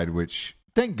Democratic side, which,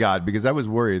 thank God, because I was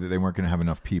worried that they weren't going to have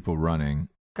enough people running.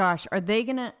 Gosh, are they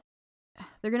going to...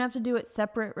 They're going to have to do it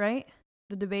separate, right?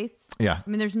 The debates? Yeah. I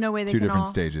mean, there's no way they can all... 2 different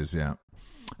stages, yeah.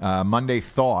 Monday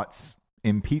thoughts,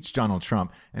 impeach Donald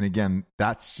Trump. And again,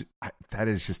 that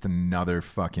is just another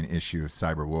fucking issue of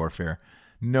cyber warfare.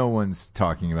 No one's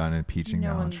talking about impeaching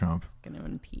Donald Trump. Going to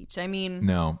impeach. I mean...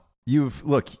 No. You've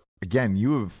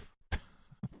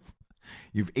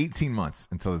 18 months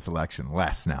until this election.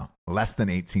 Less than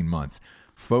 18 months.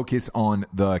 Focus on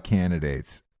the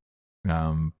candidates.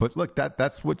 But look,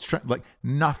 that's what's like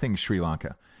nothing Sri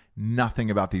Lanka. Nothing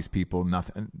about these people,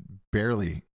 nothing,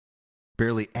 barely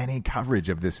any coverage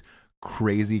of this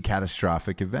crazy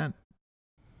catastrophic event.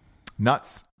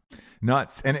 Nuts.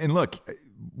 And look,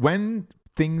 when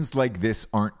things like this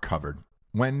aren't covered,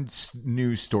 when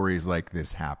news stories like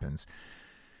this happens,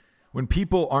 when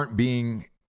people aren't being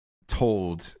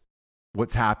told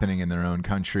what's happening in their own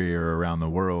country or around the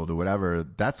world or whatever,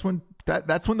 that's when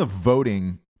the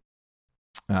voting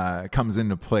comes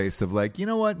into place of like, you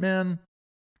know what, man?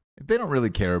 They don't really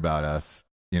care about us,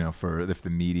 for if the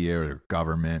media or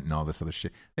government and all this other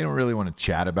shit. They don't really want to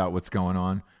chat about what's going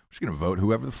on. We're just going to vote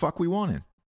whoever the fuck we want in,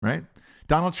 right?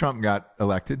 Donald Trump got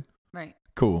elected. Right.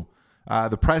 Cool.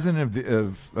 The president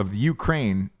of the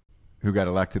Ukraine, who got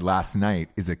elected last night,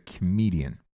 is a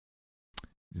comedian.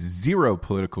 Zero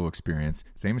political experience.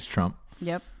 Same as Trump.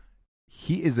 Yep.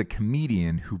 He is a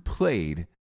comedian who played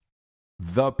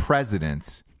the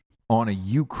president on a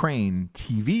Ukraine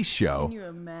TV show. Can you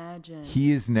imagine?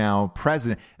 He is now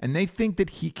president, and they think that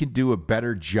he can do a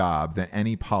better job than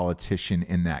any politician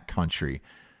in that country.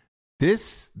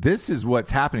 This is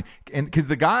what's happening, and because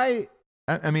the guy,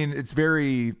 I mean, it's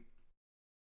very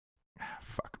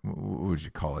what would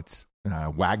you call it?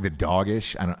 Wag the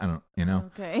dog-ish. I don't.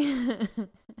 Okay.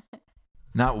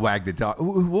 Not Wag the Dog.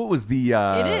 What was the?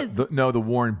 It is the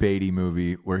Warren Beatty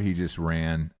movie where he just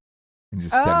ran and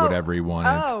just said whatever he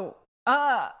wanted.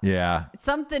 Yeah.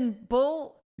 Something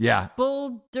bull. Yeah.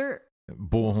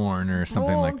 Bullhorn or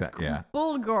something like that. Yeah.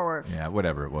 Bullgarf. Yeah,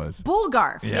 whatever it was.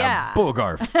 Bullgarf. Yeah.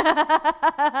 Bullgarf.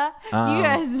 You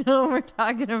guys know what we're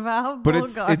talking about. But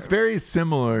it's very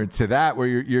similar to that where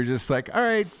you're just like, all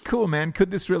right, cool, man.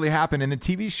 Could this really happen? In the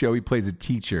TV show, he plays a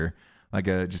teacher, like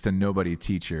just a nobody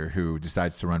teacher who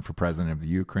decides to run for president of the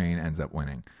Ukraine, ends up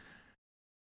winning.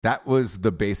 That was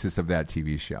the basis of that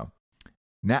TV show.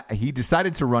 Now, he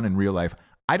decided to run in real life.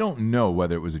 I don't know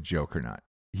whether it was a joke or not.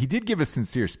 He did give a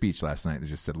sincere speech last night that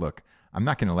just said, look, I'm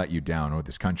not going to let you down or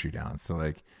this country down. So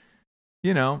like,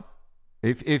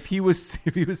 if he was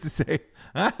to say,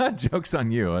 joke's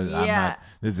on you.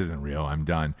 This isn't real. I'm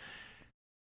done.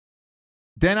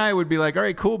 Then I would be like, all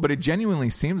right, cool. But it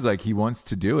genuinely seems like he wants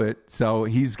to do it. So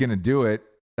he's going to do it.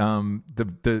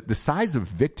 The size of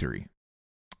victory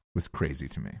was crazy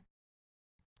to me.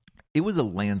 It was a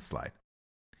landslide.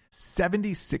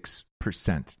 76%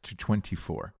 to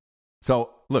 24%. So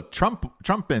look,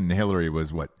 Trump and Hillary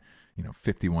was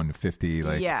 51 to 50.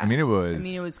 Like, yeah. I mean, it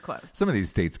was close. Some of these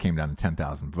states came down to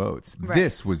 10,000 votes. Right.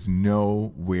 This was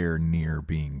nowhere near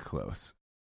being close.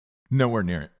 Nowhere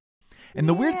near it. And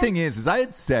the weird thing is I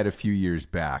had said a few years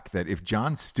back that if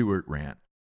Jon Stewart ran,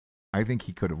 I think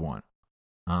he could have won.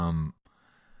 For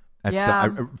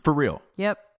real.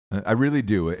 Yep. I really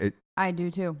do. I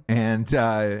do too. And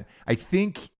I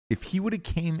think if he would have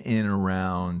came in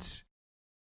around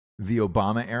the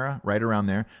Obama era, right around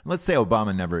there, and let's say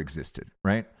Obama never existed,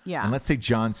 right? Yeah. And let's say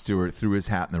Jon Stewart threw his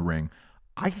hat in the ring.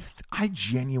 I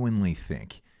genuinely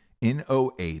think in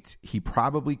 2008, he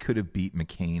probably could have beat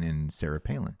McCain and Sarah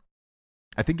Palin.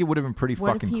 I think it would have been pretty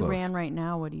fucking close. What if he ran right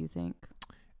now? What do you think?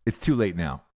 It's too late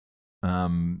now.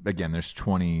 Again, there's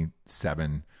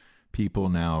 27 people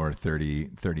now, or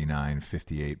 30, 39,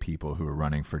 58 people who are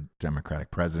running for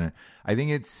Democratic president. I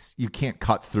think you can't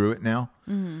cut through it now.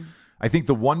 Mm-hmm. I think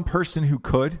the one person who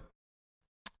could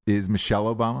is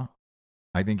Michelle Obama.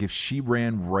 I think if she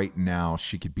ran right now,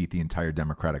 she could beat the entire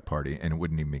Democratic Party, and it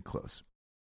wouldn't even be close.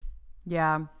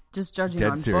 Yeah, just judging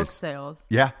on book sales.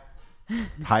 Yeah,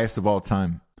 highest of all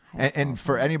time. And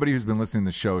for anybody who's been listening to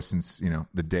the show since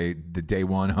the day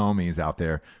one homies out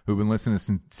there who've been listening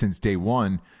since day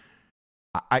one,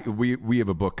 we have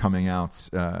a book coming out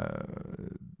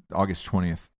August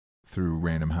 20th through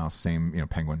Random House, same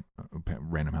Penguin,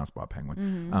 Random House bought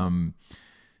Penguin. Mm-hmm.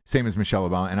 Same as Michelle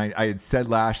Obama. And I had said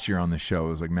last year on the show, I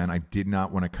was like, man, I did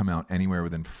not want to come out anywhere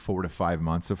within 4 to 5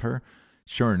 months of her.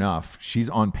 Sure enough, she's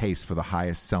on pace for the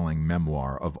highest selling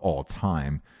memoir of all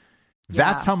time. Yeah.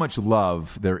 That's how much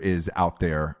love there is out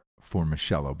there for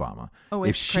Michelle Obama. Oh,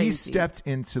 if she stepped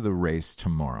into the race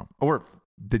tomorrow or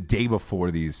the day before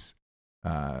these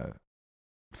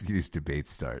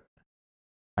debates start,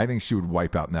 I think she would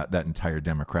wipe out that entire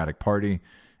Democratic Party.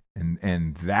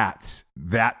 And that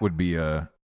would be a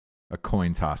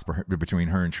coin toss between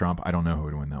her and Trump. I don't know who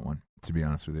would win that one, to be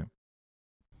honest with you.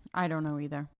 I don't know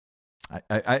either.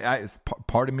 I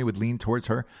part of me would lean towards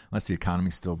her unless the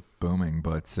economy's still booming,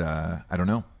 but I don't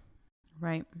know.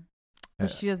 Right.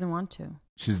 But she doesn't want to.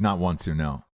 She does not want to,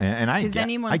 no. And I get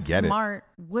anyone smart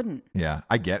wouldn't. Yeah,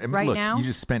 I get it. I mean, look, now? You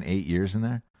just spent 8 years in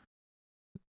there.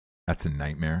 That's a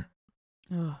nightmare.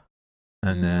 Ugh.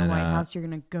 And then the White House, you're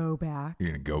gonna go back.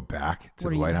 You're gonna go back to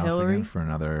the White House again for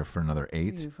another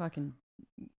 8. You fucking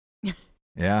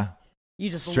yeah. You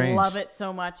just love it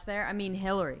so much there. I mean,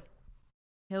 Hillary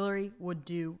would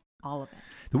do all of it.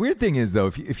 The weird thing is, though,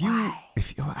 if you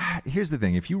here's the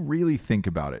thing: if you really think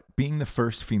about it, being the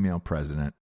first female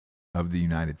president of the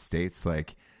United States,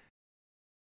 like,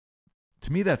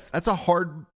 to me, that's a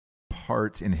hard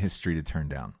part in history to turn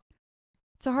down.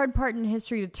 It's a hard part in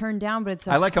history to turn down, but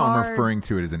I like how I'm referring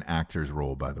to it as an actor's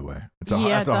role, by the way. It's a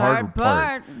hard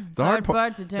part. It's a hard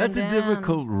part to turn down. That's a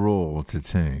difficult role to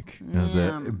take.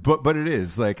 But it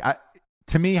is. Like,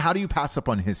 to me, how do you pass up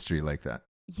on history like that?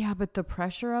 Yeah, but the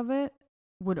pressure of it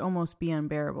would almost be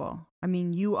unbearable. I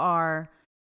mean, you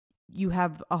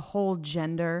have a whole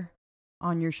gender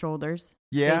on your shoulders,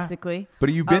 basically.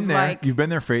 But you've been there. You've been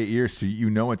there for 8 years, so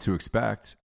you know what to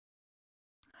expect.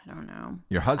 I don't know.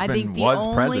 Your husband was president. I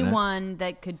think the only one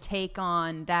that could take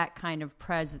on that kind of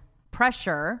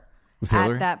pressure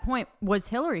at that point was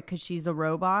Hillary, because she's a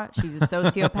robot. She's a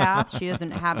sociopath. She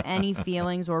doesn't have any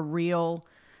feelings or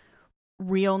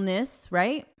realness,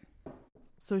 right?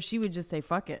 So she would just say,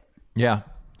 fuck it. Yeah.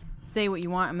 Say what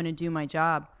you want. I'm going to do my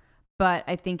job. But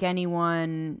I think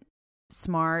anyone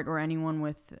smart or anyone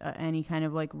with any kind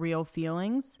of like real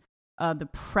feelings, the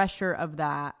pressure of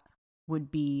that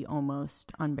would be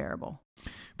almost unbearable.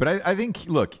 But I think,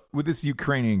 look, with this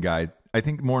Ukrainian guy, I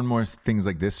think more and more things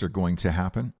like this are going to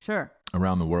happen. Sure.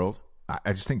 Around the world.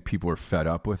 I just think people are fed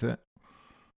up with it.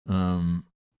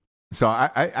 So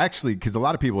I actually, because a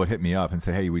lot of people would hit me up and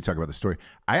say, hey, we talk about the story.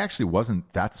 I actually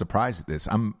wasn't that surprised at this.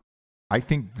 I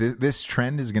think this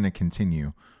trend is going to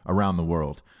continue around the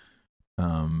world.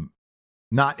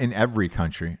 Not in every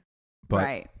country,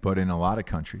 but in a lot of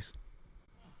countries.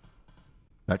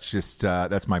 That's just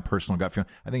that's my personal gut feeling.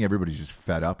 I think everybody's just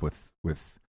fed up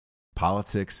with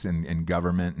politics and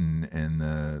government and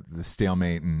the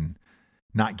stalemate and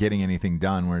not getting anything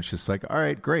done. Where it's just like, all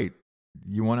right, great,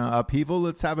 you want an upheaval?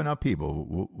 Let's have an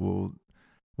upheaval.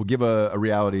 We'll give a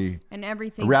reality and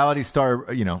everything, a reality star.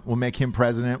 We'll make him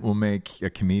president. We'll make a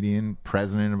comedian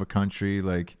president of a country.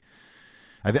 Like,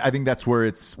 I think that's where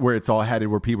it's all headed,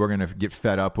 where people are going to get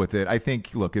fed up with it. I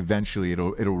think, look, eventually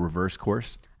it'll reverse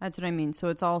course. That's what I mean. So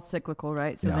it's all cyclical,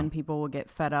 right? So then people will get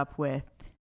fed up with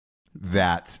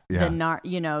that. Yeah.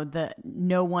 The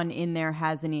no one in there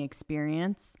has any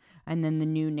experience, and then the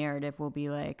new narrative will be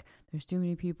like, there's too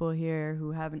many people here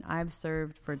who haven't. I've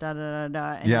served for da da da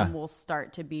da, and then we'll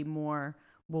start to be more.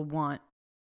 We'll want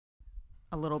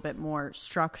a little bit more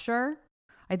structure.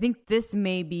 I think this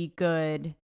may be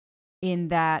good in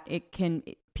that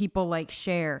people like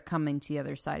Cher coming to the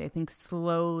other side. I think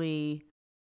slowly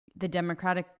the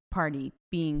Democratic Party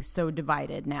being so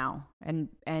divided now, and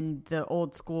the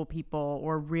old school people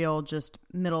or real just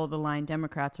middle of the line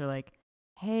Democrats are like,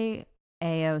 hey,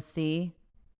 AOC,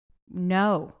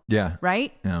 no. Yeah.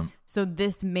 Right? Yeah. So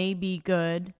this may be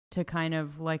good to kind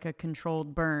of like a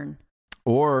controlled burn.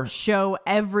 Or show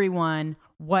everyone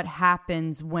what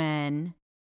happens when...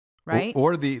 Right?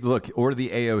 Or the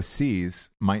AOCs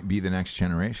might be the next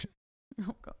generation.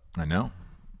 Oh God. I know.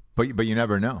 But you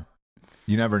never know.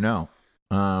 You never know.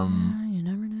 You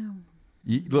never know.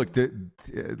 Look,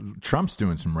 Trump's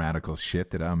doing some radical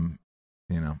shit that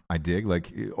I dig.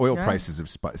 Like oil prices have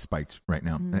spiked right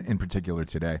now, in particular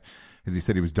today, because he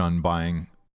said he was done buying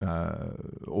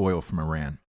oil from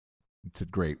Iran. It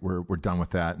said, great, we're done with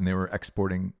that. And they were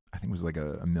exporting, I think it was like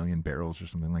a million barrels or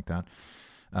something like that.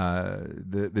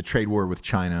 The trade war with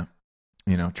China,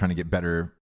 trying to get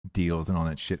better deals and all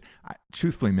that shit.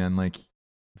 Truthfully, man, like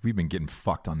we've been getting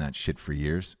fucked on that shit for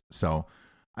years. So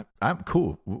I'm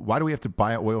cool. Why do we have to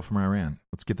buy oil from Iran?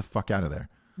 Let's get the fuck out of there.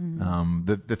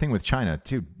 The thing with China,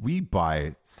 dude, we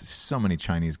buy so many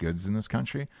Chinese goods in this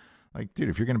country. Like, dude,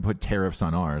 if you're going to put tariffs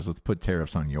on ours, let's put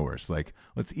tariffs on yours. Like,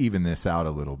 let's even this out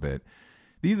a little bit.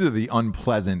 These are the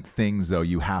unpleasant things, though,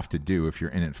 you have to do if you're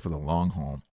in it for the long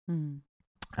haul.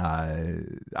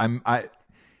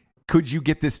 Could you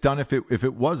get this done if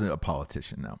it wasn't a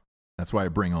politician, though? That's why I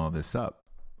bring all this up.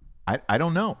 I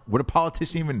don't know. Would a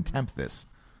politician even attempt this?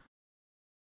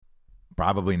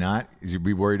 Probably not. You'd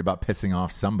be worried about pissing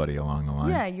off somebody along the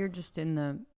line. Yeah, you're just in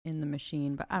the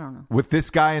machine, but I don't know. With this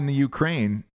guy in the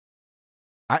Ukraine,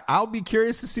 I'll be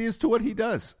curious to see as to what he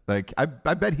does. Like, I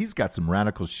bet he's got some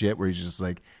radical shit where he's just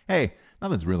like, hey,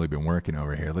 nothing's really been working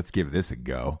over here. Let's give this a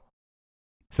go.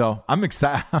 So I'm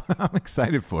excited. I'm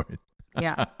excited for it.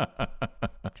 Yeah.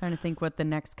 I'm trying to think what the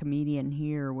next comedian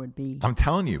here would be. I'm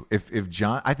telling you,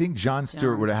 I think Jon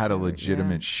Stewart would have had a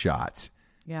legitimate shot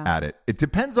at it. It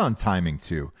depends on timing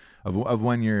too, of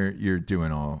when you're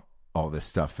doing all this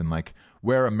stuff and like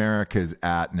where America's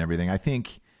at and everything. I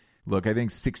think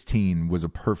 16 was a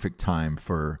perfect time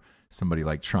for somebody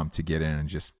like Trump to get in and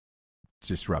just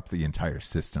disrupt the entire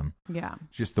system. Yeah.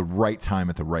 Just the right time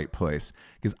at the right place.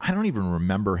 Because I don't even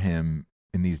remember him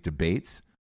in these debates.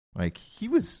 Like, he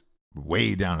was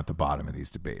way down at the bottom of these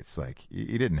debates. Like,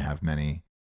 he didn't have many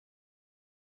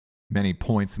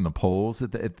points in the polls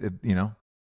at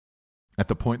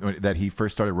the point that he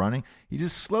first started running. He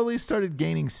just slowly started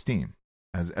gaining steam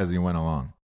as he went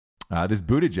along. This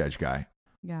Buttigieg guy.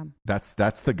 Yeah. That's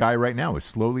the guy right now is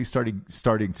slowly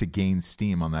starting to gain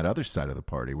steam on that other side of the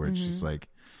party where it's just like,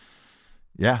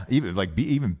 yeah, even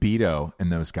Beto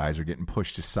and those guys are getting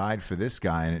pushed aside for this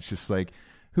guy. And it's just like,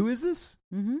 who is this?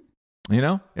 Mm-hmm.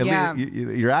 At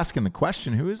least you're asking the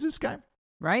question, who is this guy?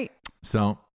 Right.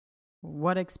 So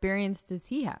what experience does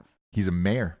he have? He's a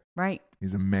mayor. Right.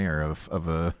 He's a mayor of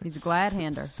a he's a glad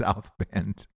hander. South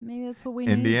Bend. Maybe that's what we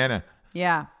need. Indiana.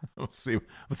 Yeah. We'll see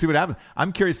what happens.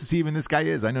 I'm curious to see even this guy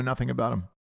is. I know nothing about him.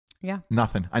 Yeah.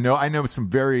 Nothing. I know some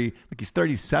very, like, he's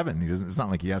 37. It's not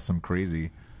like he has some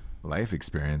crazy life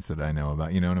experience that I know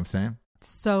about. You know what I'm saying?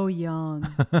 So young.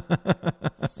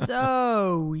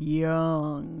 So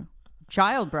young.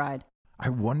 Child bride. I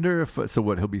wonder if,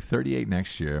 he'll be 38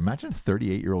 next year. Imagine a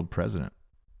 38-year-old president.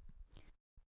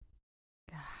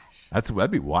 Gosh.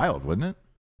 That'd be wild, wouldn't it?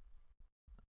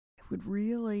 It would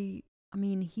really, I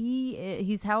mean,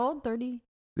 he's how old? 30?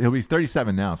 He's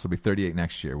 37 now, so he'll be 38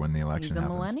 next year when the election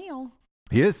happens. He's a millennial.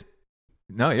 He is.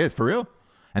 No, he is, for real.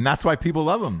 And that's why people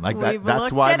love him. Like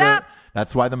that's why the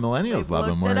millennials love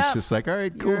him, where it's just like, all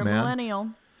right, cool, You're a man.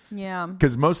 Millennial. Yeah.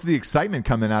 Because most of the excitement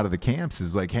coming out of the camps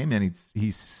is like, hey, man,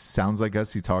 he sounds like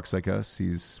us. He talks like us.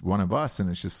 He's one of us. And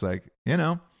it's just like,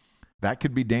 that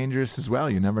could be dangerous as well.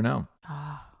 You never know.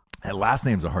 That last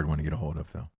name's a hard one to get a hold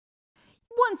of, though.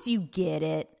 Once you get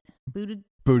it.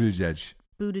 Buttigieg.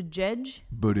 Buttigieg?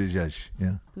 Buttigieg,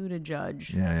 yeah.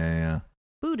 Buttigieg. Yeah.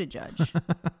 Buttigieg.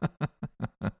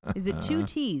 Is it two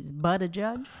T's?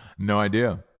 Buttigieg? No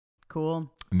idea. Cool.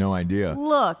 No idea.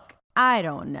 Look, I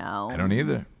don't know. I don't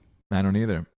either.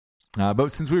 But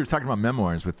since we were talking about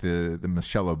memoirs with the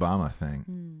Michelle Obama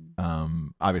thing,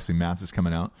 obviously Matt's is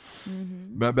coming out.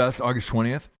 Mm-hmm. That's August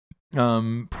 20th.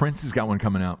 Prince has got one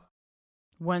coming out.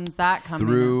 When's that coming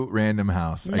Through Random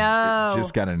House. No. It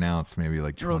just got announced maybe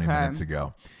like 20 minutes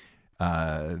ago.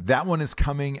 That one is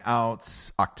coming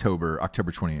out October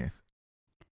 28th.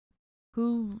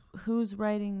 Who's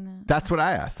writing that? That's what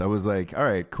I asked. I was like, all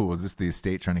right, cool. Is this the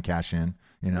estate trying to cash in,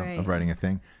 of writing a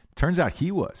thing? Turns out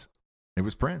he was. It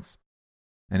was Prince.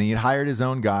 And he had hired his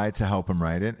own guy to help him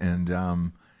write it.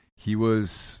 And he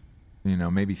was,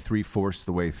 maybe 3/4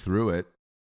 the way through it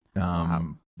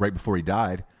right before he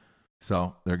died.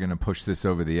 So they're going to push this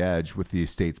over the edge with the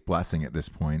estate's blessing at this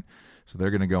point. So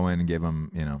they're going to go in and give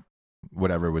him,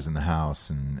 whatever was in the house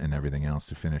and everything else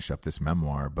to finish up this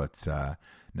memoir. But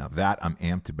now that I'm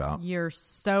amped about. You're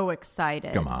so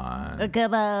excited. Come on.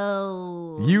 Come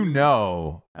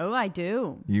on. Oh, I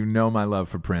do. My love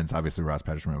for Prince. Obviously, Ross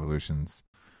Patterson Revolutions.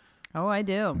 Oh, I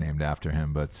do. Named after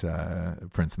him, but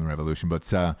Prince and the Revolution.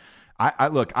 But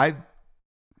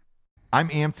I'm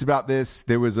amped about this.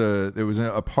 There was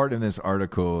a part in this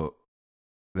article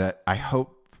that I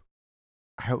hope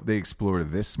they explore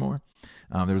this more.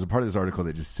 There was a part of this article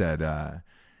that just said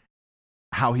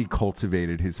how he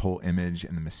cultivated his whole image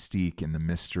and the mystique and the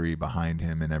mystery behind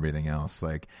him and everything else.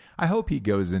 Like, I hope he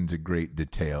goes into great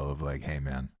detail of like, hey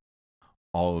man,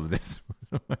 all of this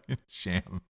was a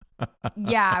sham.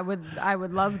 Yeah, I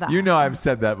would love that. You know, I've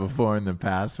said that before in the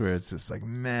past where it's just like,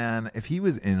 man, if he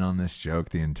was in on this joke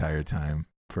the entire time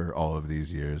for all of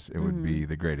these years, it would be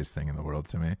the greatest thing in the world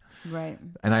to me. Right.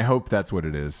 And I hope that's what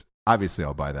it is. Obviously,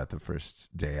 I'll buy that the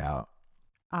first day out.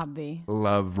 Obvi.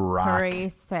 Love rock.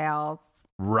 Pre-sales.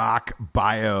 Rock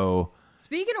bio.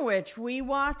 Speaking of which, we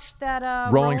watched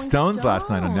that Rolling Stones last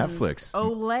night on Netflix.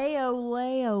 Olé,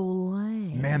 olé,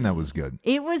 olé. Man, that was good.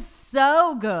 It was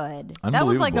so good. That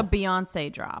was like a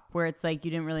Beyonce drop where it's like you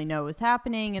didn't really know what was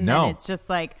happening. And then it's just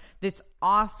like this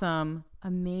awesome,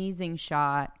 amazing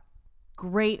shot.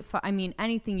 Great. I mean,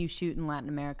 anything you shoot in Latin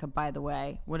America, by the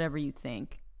way, whatever you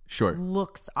think. Sure.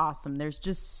 Looks awesome. There's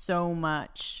just so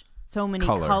many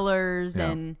colors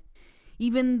and...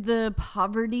 Even the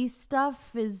poverty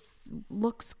stuff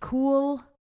looks cool.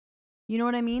 You know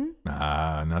what I mean?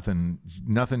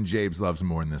 Nothing Jabes loves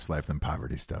more in this life than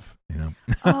poverty stuff, you know?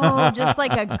 Oh, just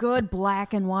like a good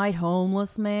black and white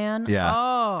homeless man. Yeah.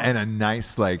 Oh. And a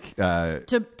nice, like...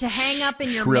 to hang up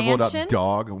in your shriveled mansion. Up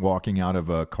dog walking out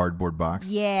of a cardboard box.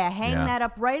 Yeah, hang that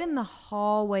up right in the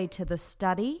hallway to the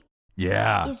study.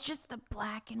 Yeah. It's just the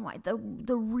black and white, the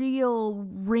real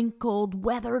wrinkled,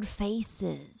 weathered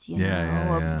faces,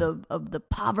 of the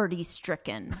poverty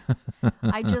stricken.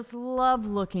 I just love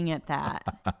looking at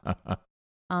that.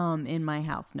 In my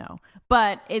house, no.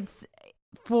 But it's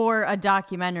for a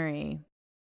documentary,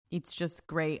 it's just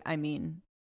great. I mean,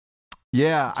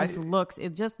 yeah,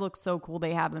 it just looks so cool.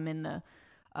 They have him in the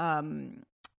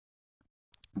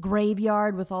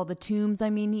graveyard with all the tombs. I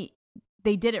mean,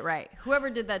 they did it right.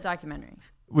 Whoever did that documentary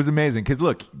was amazing. Because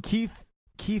look,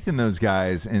 Keith and those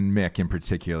guys, and Mick in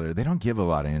particular, they don't give a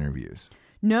lot of interviews.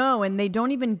 No, and they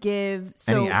don't even give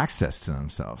any access to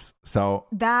themselves. So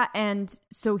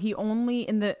he only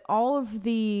in all of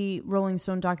the Rolling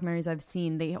Stone documentaries I've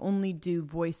seen, they only do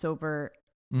voiceover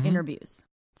interviews.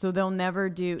 So they'll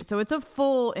never do. So it's a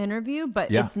full interview,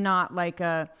 but it's not like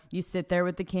you sit there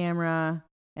with the camera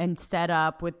and set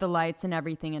up with the lights and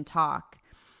everything and talk.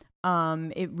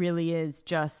 It really is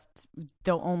just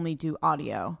they'll only do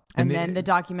audio, and then the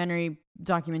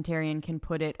documentarian can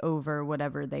put it over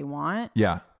whatever they want.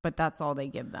 Yeah, but that's all they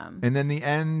give them. And then the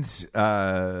end,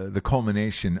 the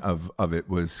culmination of it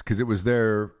was because it was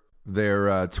their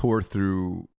tour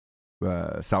through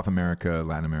South America,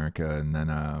 Latin America, and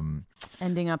then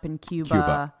ending up in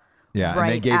Cuba. Yeah, right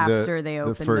and they gave after they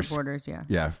opened the borders.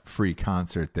 Free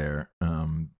concert there.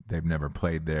 They've never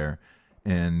played there.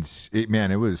 And it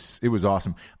was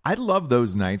awesome. I love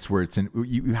those nights where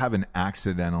you have an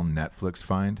accidental Netflix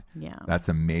find. Yeah, that's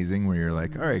amazing. Where you're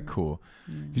like, all right, cool.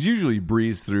 Because usually you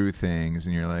breeze through things,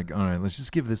 and you're like, all right, let's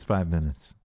just give this 5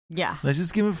 minutes. Yeah, let's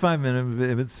just give it 5 minutes.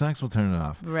 If it sucks, we'll turn it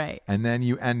off. Right. And then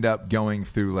you end up going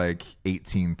through like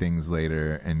 18 things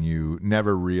later, and you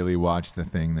never really watch the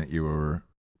thing that you were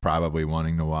probably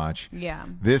wanting to watch. Yeah.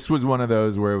 This was one of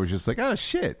those where it was just like, oh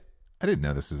shit, I didn't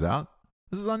know this was out.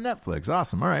 This is on Netflix.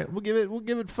 Awesome. All right, we'll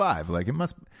give it 5. Like it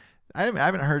must. I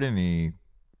haven't heard any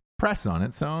press on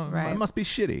it, so it must be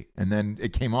shitty. And then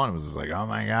it came on. It was just like, oh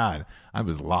my god, I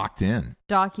was locked in.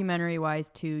 Documentary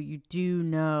wise, too, you do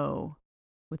know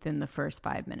within the first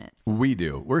 5 minutes. We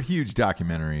do. We're huge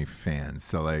documentary fans.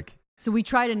 So we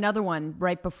tried another one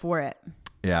right before it.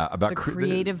 Yeah, about the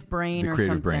Creative Brain or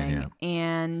something. Brain, yeah.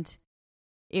 And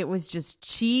it was just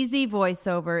cheesy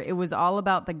voiceover. It was all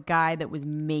about the guy that was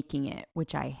making it,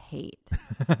 which I hate.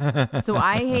 So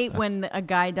I hate when a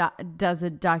guy does a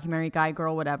documentary, guy,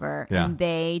 girl, whatever, and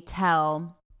they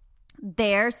tell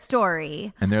their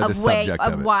story and they're the subject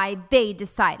of why they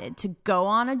decided to go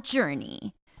on a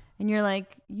journey. And you're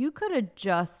like, you could have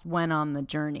just went on the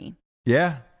journey.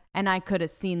 Yeah. And I could have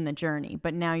seen the journey,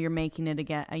 but now you're making it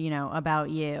again, about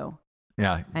you.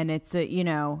 Yeah. And it's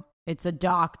it's a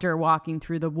doctor walking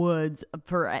through the woods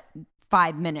for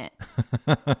 5 minutes.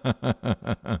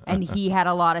 And he had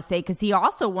a lot to say because he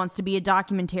also wants to be a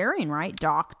documentarian, right?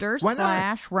 Doctor /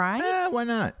 right? Yeah, why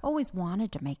not? Always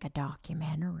wanted to make a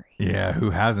documentary. Yeah, who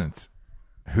hasn't?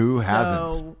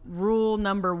 So rule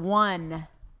number 1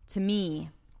 to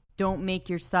me, don't make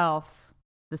yourself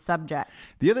the subject.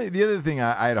 The other thing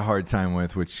I had a hard time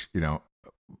with, which,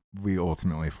 we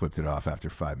ultimately flipped it off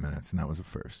after 5 minutes, and that was the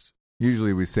first.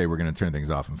 Usually we say we're going to turn things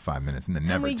off in 5 minutes and then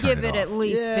never turn it off. And we give it at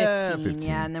least 15.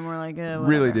 Yeah, and then we're like, oh,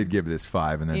 really did give this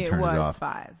 5 and then turn it off. It was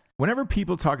 5. whenever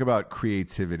people talk about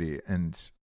creativity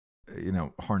and,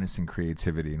 harnessing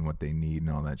creativity and what they need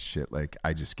and all that shit, like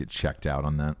I just get checked out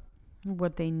on that.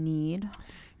 What they need?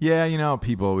 Yeah,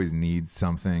 people always need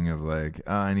something of like,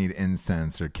 I need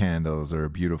incense or candles or a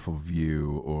beautiful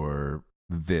view or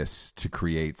this to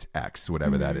create X,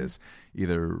 whatever that is.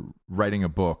 Either writing a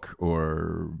book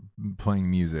or playing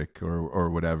music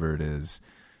or whatever it is.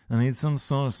 I need some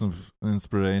source of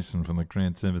inspiration from the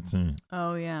creativity.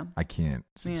 Oh yeah. I can't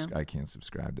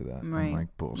subscribe to that. Right. I'm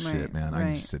like, bullshit, man. I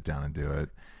can just sit down and do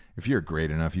it. If you're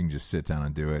great enough, you can just sit down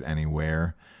and do it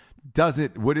anywhere.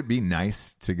 Would it be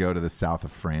nice to go to the south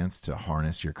of France to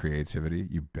harness your creativity?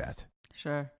 You bet.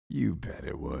 Sure. You bet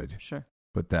it would. Sure.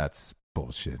 But that's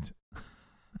bullshit.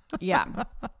 Yeah.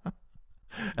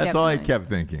 That's Definitely. all I kept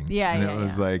thinking. Yeah. And it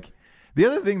was like, the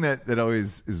other thing that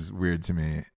always is weird to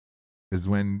me is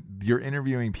when you're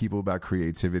interviewing people about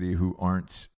creativity who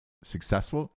aren't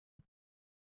successful.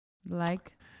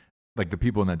 Like the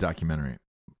people in that documentary.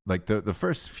 Like the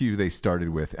first few they started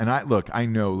with, and I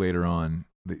know later on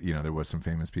that, there was some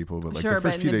famous people, but like the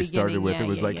first few they started with, it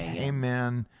was hey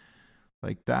man,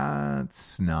 like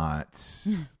that's not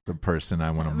the person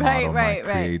I want to model my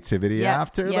creativity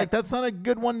after. Yep. Like that's not a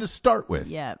good one to start with.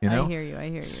 Yeah, I hear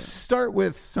you. Start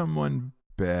with someone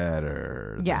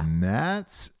better than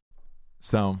that.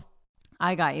 So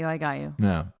I got you.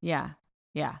 No. Yeah.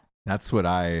 That's what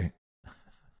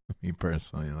me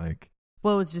personally like.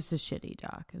 Well, it was just a shitty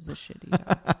doc. It was a shitty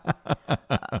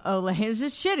doc. Ole, it was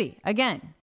just shitty.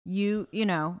 Again, you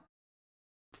know,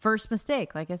 first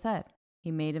mistake, like I said, he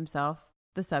made himself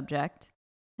the subject.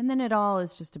 And then it all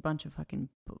is just a bunch of fucking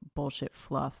bullshit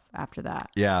fluff after that.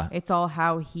 Yeah. It's all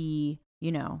how he,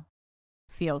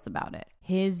 feels about it.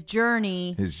 His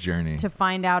journey to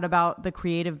find out about the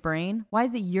creative brain. Why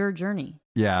is it your journey?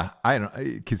 Yeah, I don't,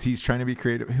 because he's trying to be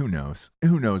creative. Who knows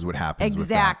what happens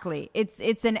exactly with that?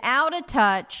 It's an out of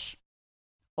touch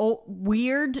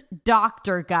weird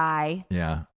doctor guy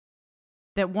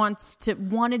that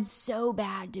wanted so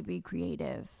bad to be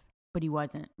creative, but he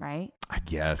wasn't, right? I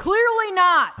guess clearly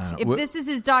not. If this is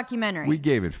his documentary, we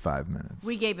gave it 5 minutes.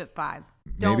 We gave it 5.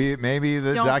 Maybe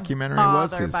the documentary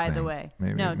was his by thing. The way.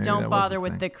 Maybe don't bother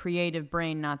with the creative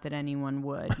brain. Not that anyone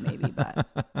would, maybe, but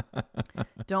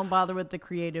don't bother with the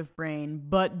creative brain.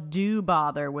 But do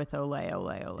bother with Ole, Ole,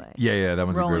 Ole. Yeah, that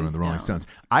was a good one with the Rolling Stones.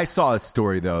 I saw a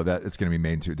story though that it's going to be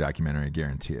made into a documentary. I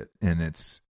guarantee it. And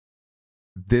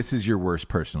this is your worst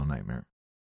personal nightmare.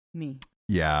 Me.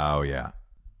 Yeah. Oh yeah.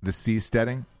 The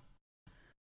seasteading.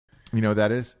 You know what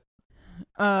that is?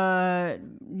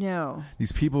 No.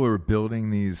 These people are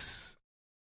building these.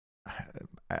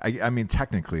 I mean,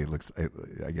 technically, it looks.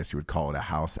 I guess you would call it a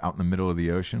house out in the middle of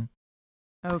the ocean.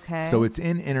 Okay. So it's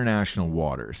in international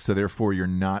waters. So therefore, you're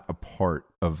not a part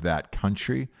of that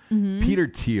country. Mm-hmm. Peter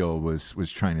Thiel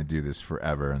was trying to do this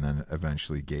forever, and then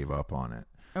eventually gave up on it.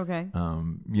 Okay.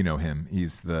 You know him.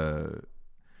 He's the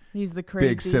crazy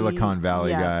big Silicon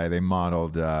Valley guy. They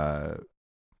modeled.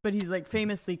 But he's like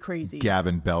famously crazy.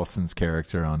 Gavin Belson's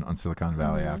character on Silicon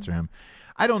Valley after him.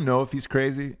 I don't know if he's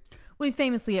crazy. Well, he's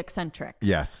famously eccentric.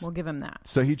 Yes. We'll give him that.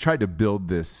 So he tried to build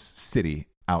this city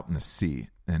out in the sea,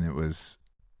 and it was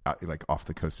like off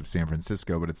the coast of San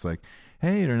Francisco, but it's like,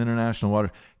 hey, you're in international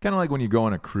water. Kind of like when you go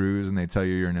on a cruise and they tell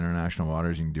you you're in international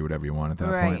waters, you can do whatever you want at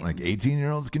that point. Like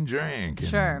 18-year-olds can drink. And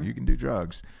sure. You can do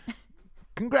drugs.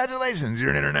 Congratulations, you're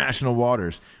in international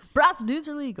waters. Prostitutes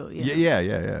are legal.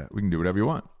 Yeah. We can do whatever you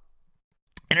want.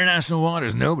 International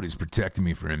waters, nobody's protecting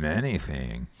me from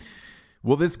anything.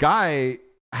 Well, this guy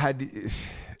had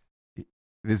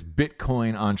this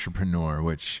Bitcoin entrepreneur,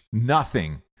 which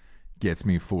nothing gets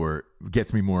me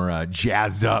more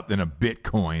jazzed up than a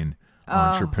Bitcoin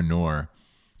entrepreneur.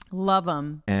 Love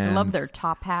them. I love their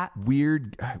top hats.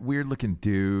 Weird looking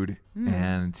dude.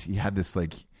 And he had this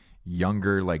like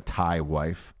younger, like Thai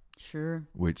wife. Sure.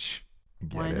 Which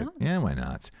why not? Yeah, why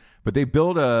not? But they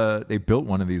built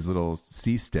one of these little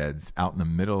seasteads out in the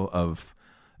middle of,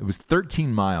 it was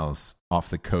 13 miles off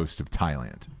the coast of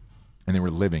Thailand, and they were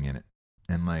living in it.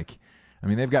 And like, I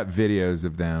mean, they've got videos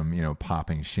of them,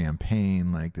 popping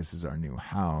champagne. Like, this is our new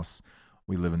house.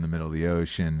 We live in the middle of the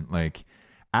ocean. Like,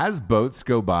 as boats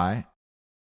go by,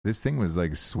 this thing was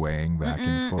like swaying back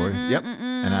and forth. Yep.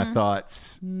 And I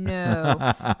thought, no.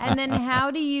 And then how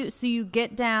do you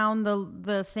get down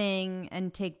the thing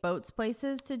and take boats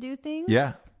places to do things?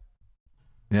 Yeah.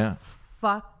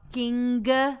 Fucking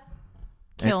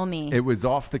kill me. It was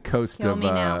off the coast of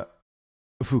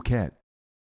Phuket,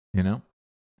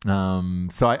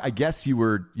 So I guess you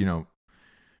were,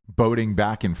 boating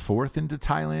back and forth into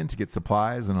Thailand to get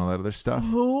supplies and all that other stuff.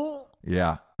 Oh.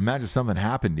 Yeah. Imagine something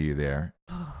happened to you there.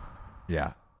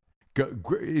 Yeah.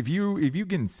 If you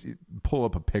can pull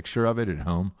up a picture of it at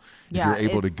home, if you're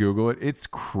able to Google it, it's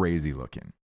crazy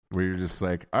looking. Where you're just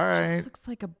like, all right, it just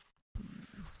looks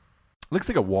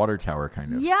like a water tower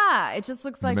kind of. Yeah, it just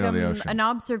looks like an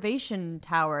observation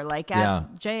tower, like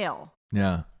at jail.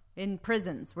 Yeah, in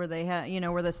prisons where they have,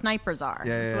 where the snipers are.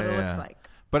 That's what it looks like.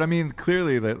 But I mean,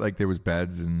 clearly, like there was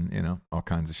beds and all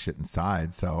kinds of shit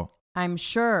inside. So I'm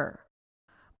sure,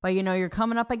 but you're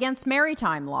coming up against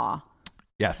maritime law.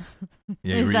 Yes.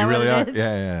 Yeah, you really are.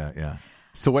 Yeah.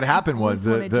 So what happened was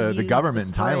the government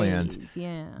in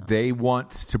Thailand, they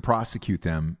want to prosecute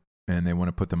them and they want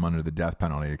to put them under the death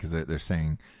penalty because they're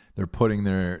saying they're putting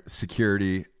their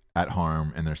security at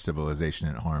harm and their civilization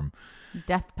at harm.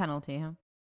 Death penalty, huh?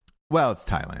 Well, it's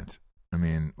Thailand. I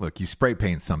mean, look, you spray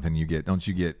paint something, don't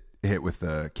you get hit with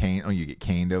a cane? Oh, you get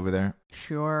caned over there?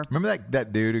 Sure. Remember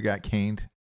that dude who got caned?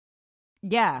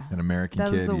 Yeah. An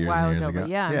American kid years and years ago.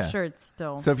 Yeah, I'm sure it's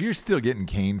still. So if you're still getting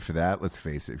caned for that, let's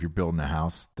face it, if you're building a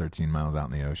house 13 miles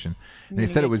out in the ocean, they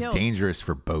said it was dangerous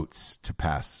for boats to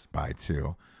pass by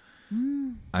too.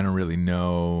 I don't really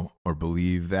know or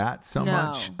believe that so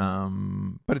much.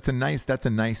 But that's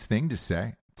a nice thing to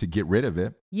say, to get rid of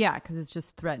it. Yeah, because it's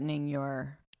just threatening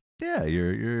your... Yeah,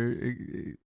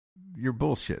 your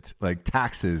bullshit, like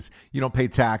taxes. You don't pay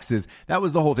taxes. That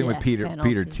was the whole thing with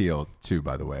Peter Thiel too,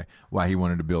 by the way. Why he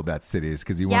wanted to build that city is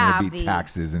because he wanted to beat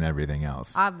taxes and everything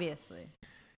else. Obviously.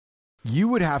 You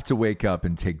would have to wake up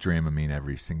and take Dramamine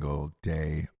every single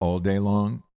day, all day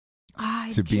long,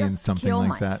 to be in something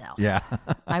like that. Yeah.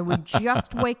 I would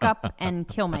just wake up and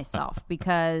kill myself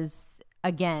because,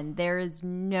 again, there is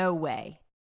no way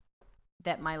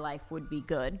that my life would be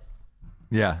good.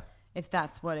 Yeah. If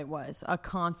that's what it was, a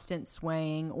constant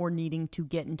swaying or needing to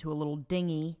get into a little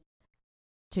dinghy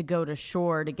to go to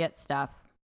shore to get stuff.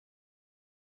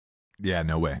 Yeah,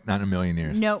 no way. Not in a million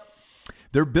years. Nope.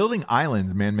 They're building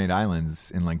islands, man-made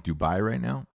islands in like Dubai right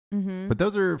now. Mm-hmm. But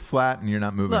those are flat and you're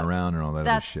not moving around and all that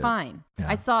other shit. That's fine. Yeah.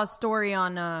 I saw a story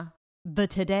on the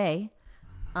Today.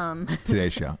 Today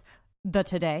Show. The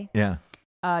Today. Yeah.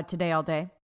 Today All Day.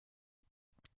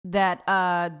 That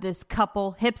this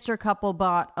hipster couple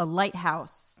bought a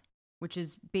lighthouse, which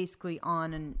is basically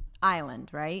on an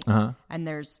island, right? Uh-huh. And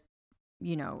there's,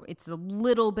 it's a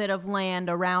little bit of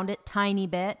land around it, tiny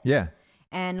bit. Yeah.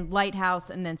 And lighthouse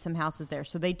and then some houses there.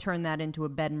 So they turned that into a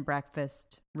bed and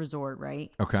breakfast resort,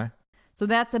 right? Okay. So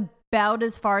that's about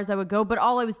as far as I would go. But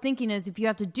all I was thinking is if you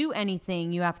have to do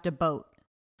anything, you have to boat.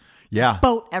 Yeah.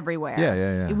 Boat everywhere.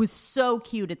 Yeah. It was so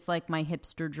cute. It's like my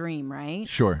hipster dream, right?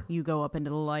 Sure. You go up into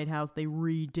the lighthouse. They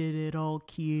redid it all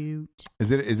cute.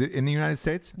 Is it in the United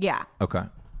States? Yeah. Okay.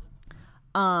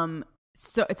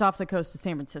 So it's off the coast of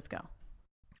San Francisco.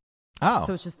 Oh.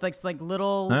 So it's just like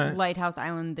little lighthouse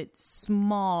island that's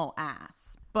small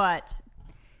ass. But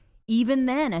even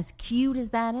then, as cute as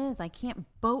that is, I can't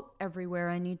boat everywhere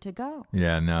I need to go.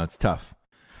 Yeah, no, it's tough.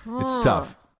 It's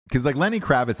tough. Because like Lenny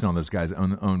Kravitz and all those guys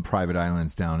own private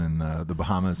islands down in the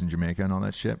Bahamas and Jamaica and all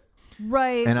that shit.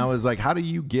 Right. And I was like, how do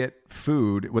you get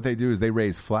food? What they do is they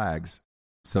raise flags.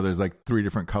 So there's like 3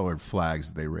 different colored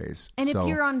flags they raise. And so if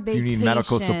you're on vacation. You need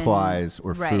medical supplies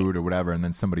or food or whatever, and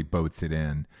then somebody boats it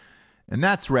in. And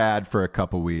that's rad for a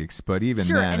couple weeks. But even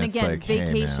then, it's like,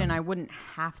 vacation, hey, man. I wouldn't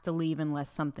have to leave unless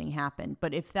something happened.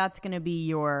 But if that's going to be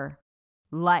your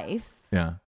life.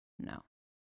 Yeah. No.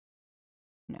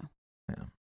 Yeah.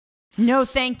 No,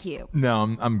 thank you.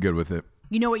 No, I'm good with it.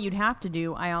 You know what you'd have to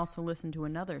do? I also listened to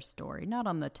another story, not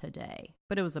on the Today,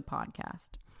 but it was a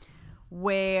podcast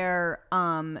where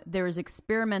there was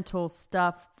experimental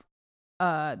stuff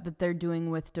that they're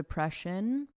doing with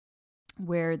depression,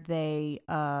 where they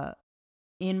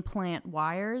implant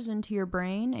wires into your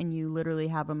brain and you literally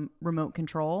have a remote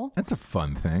control. That's a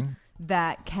fun thing.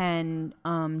 That can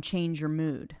change your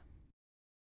mood.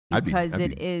 I'd be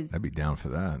down for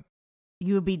that.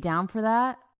 You would be down for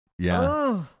that? Yeah.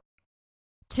 Ugh.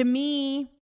 To me,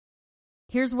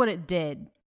 here's what it did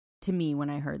to me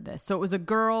when I heard this. So it was a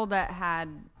girl that had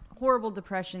horrible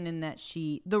depression in that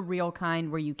the real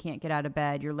kind where you can't get out of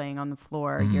bed, you're laying on the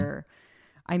floor, mm-hmm.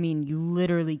 You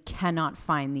literally cannot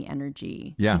find the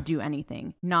energy to do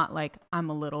anything. Not like I'm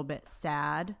a little bit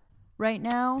sad right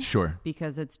now. Sure.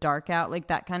 Because it's dark out, like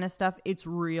that kind of stuff. It's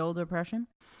real depression.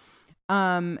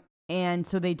 And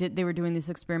so they were doing this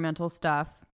experimental stuff.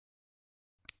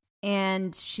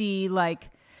 And she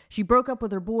broke up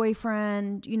with her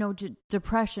boyfriend,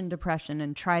 depression,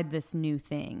 and tried this new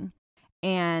thing.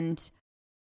 And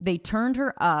they turned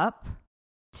her up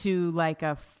to like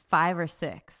a 5 or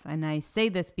 6. And I say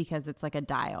this because it's like a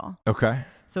dial. Okay.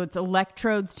 So it's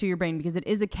electrodes to your brain because it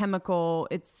is a chemical.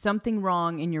 It's something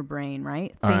wrong in your brain,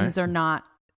 right? All Things are not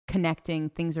connecting,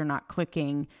 things are not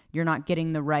clicking, you're not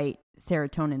getting the right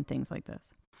serotonin, things like this.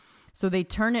 So they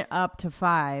turn it up to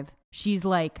 5. She's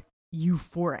like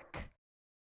euphoric,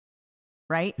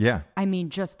 right? Yeah. I mean,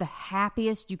 just the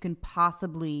happiest you can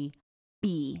possibly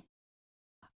be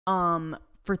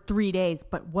for 3 days,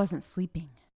 but wasn't sleeping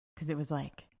because it was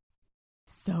like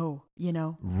so,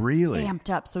 really amped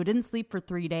up. So didn't sleep for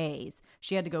 3 days.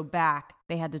 She had to go back.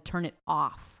 They had to turn it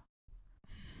off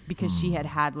because she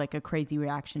had like a crazy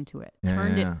reaction to it.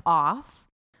 Turned it off.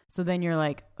 So then you're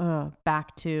like,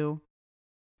 back to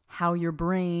how your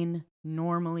brain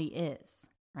normally is,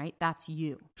 right? That's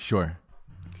you. Sure.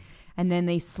 And then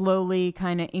they slowly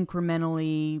kind of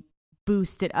incrementally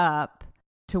boost it up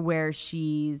to where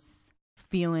she's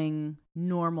feeling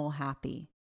normal, happy,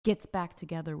 gets back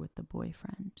together with the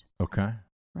boyfriend. Okay.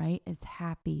 Right? Is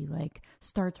happy, like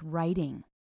starts writing.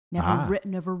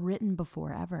 Never written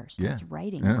before ever. Starts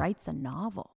writing, writes a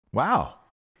novel. Wow.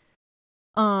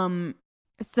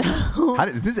 So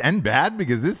does this end bad?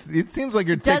 Because it seems like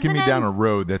you're taking me down a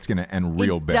road that's going to end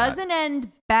real bad. It doesn't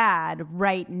end bad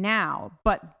right now,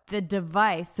 but the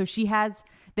device. So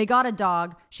they got a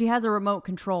dog. She has a remote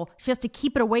control. She has to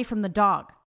keep it away from the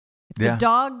dog. If the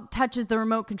dog touches the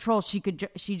remote control, she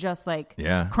just like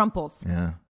crumples.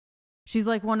 Yeah. She's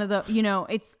like one of the,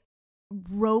 it's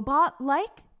robot-like.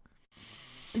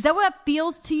 Is that what it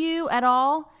feels to you at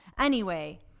all?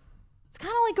 Anyway, it's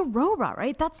kind of like a robot,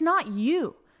 right? That's not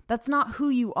you. That's not who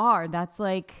you are. That's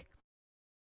like,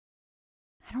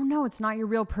 I don't know. It's not your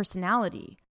real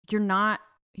personality. You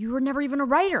were never even a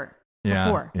writer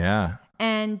before. Yeah.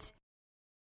 And,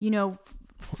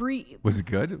 free. Was it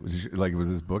good? Was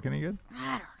this book any good?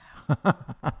 I don't know.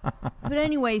 But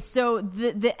anyway, so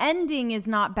the ending is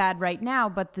not bad right now,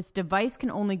 but this device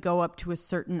can only go up to a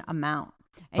certain amount.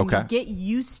 And you get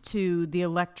used to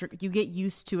you get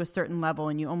used to a certain level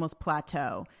and you almost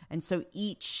plateau. And so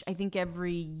I think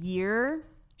every year,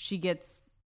 2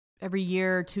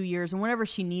 years, and whenever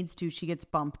she needs to, she gets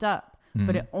bumped up. Mm-hmm.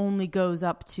 But it only goes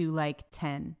up to like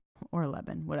 10 or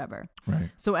 11, whatever. Right.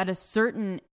 So at a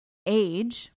certain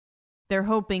age, they're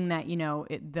hoping that,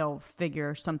 they'll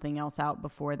figure something else out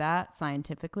before that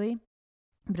scientifically.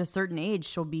 But at a certain age,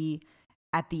 she'll be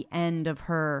at the end of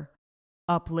her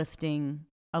uplifting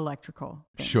electrical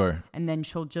thing. Sure. And then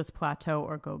she'll just plateau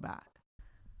or go back.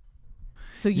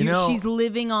 So she's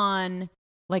living on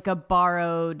like a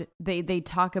borrowed, they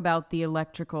talk about the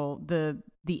electrical,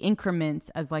 the increments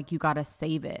as like you got to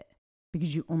save it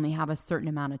because you only have a certain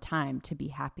amount of time to be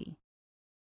happy.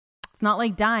 It's not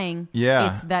like dying.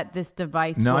 Yeah. It's that this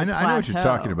device No, I know what you're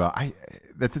talking about.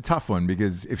 That's a tough one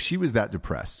because if she was that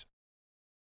depressed,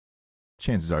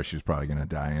 chances are she was probably going to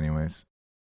die anyways.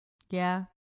 Yeah.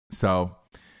 So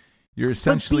you're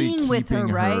essentially keeping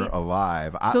her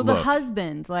alive. The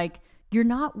husband, like, you're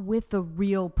not with a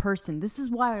real person. This is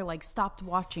why I stopped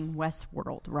watching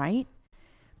Westworld, right?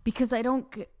 Because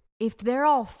if they're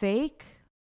all fake,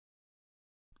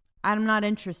 I'm not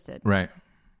interested. Right.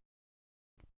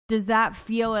 Does that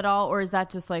feel at all, or is that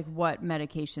just like what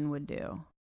medication would do?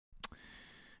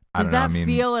 Does that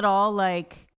feel at all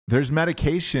like there's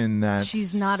medication that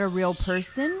she's not a real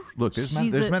person? Look,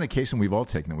 there's medication we've all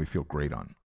taken that we feel great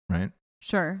on, right?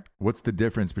 Sure. What's the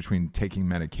difference between taking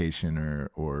medication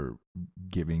or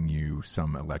giving you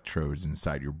some electrodes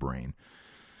inside your brain?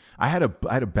 I had a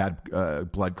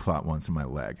bad blood clot once in my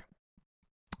leg.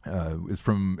 It was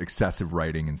from excessive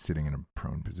writing and sitting in a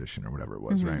prone position or whatever it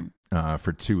was, right?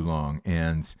 For too long.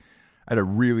 And I had a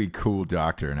really cool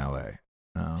doctor in LA.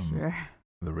 Sure.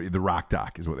 The rock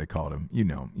doc is what they called him. You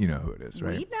know who it is,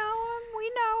 right? We know him.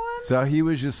 So he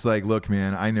was just like, look,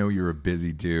 man, I know you're a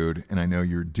busy dude and I know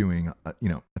you're doing, a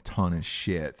ton of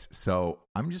shit. So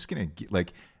I'm just going to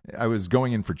I was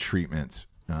going in for treatment.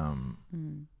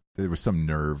 There was some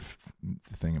nerve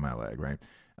thing in my leg, right?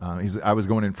 I was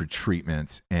going in for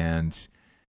treatment and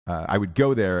I would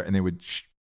go there and they would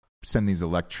send these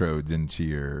electrodes into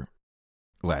your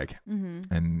leg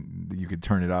and you could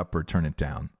turn it up or turn it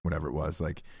down, whatever it was.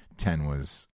 Like 10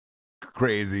 was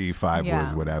crazy, 5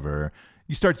 was whatever.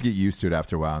 You start to get used to it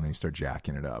after a while and then you start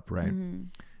jacking it up, right?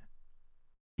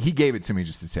 He gave it to me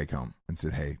just to take home and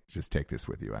said, hey, just take this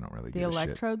with you. I don't really give a shit. The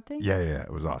electrode thing? Yeah.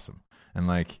 It was awesome. And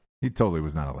he totally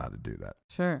was not allowed to do that.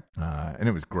 Sure. And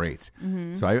it was great.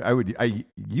 So I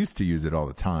used to use it all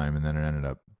the time and then it ended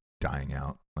up dying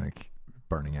out,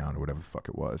 burning out or whatever the fuck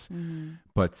it was.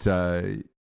 But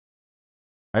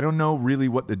I don't know really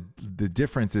what the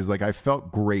difference is. I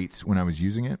felt great when I was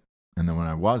using it. And then when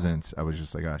I wasn't, I was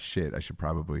just like, oh shit, I should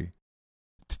probably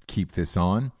keep this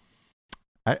on.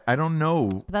 I don't know.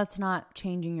 But that's not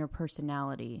changing your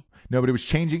personality. No, but it was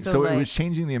changing. So like, it was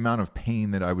changing the amount of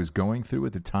pain that I was going through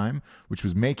at the time, which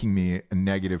was making me a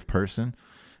negative person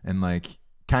and like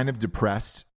kind of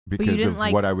depressed because of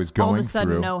what I was going through. All of a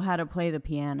sudden know how to play the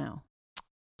piano.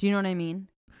 Do you know what I mean?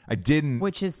 I didn't.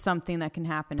 Which is something that can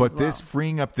happen but as well. This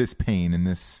freeing up this pain and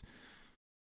this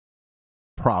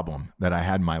problem that I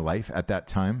had in my life at that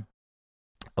time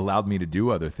allowed me to do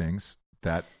other things.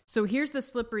 So here's the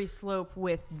slippery slope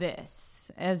with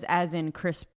this, as in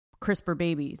CRISPR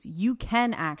babies. You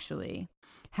can actually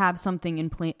have something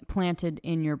implanted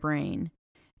in your brain,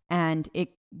 and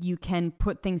you can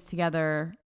put things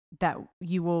together that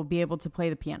you will be able to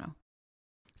play the piano.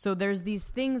 So there's these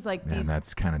things like Man,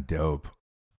 that's kind of dope.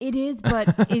 It is,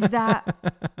 but is that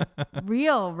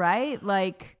real, right?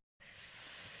 Like,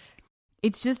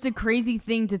 it's just a crazy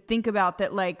thing to think about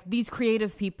that, like, these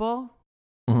creative people...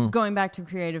 Going back to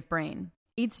creative brain,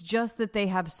 it's just that they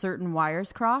have certain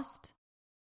wires crossed.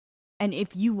 And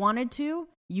if you wanted to,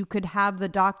 you could have the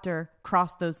doctor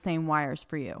cross those same wires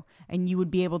for you. And you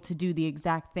would be able to do the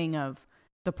exact thing of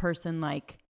the person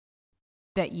like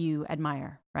that you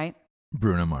admire, right?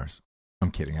 Bruno Mars. I'm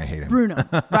kidding. I hate him. Bruno.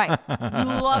 Right.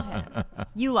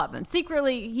 You love him.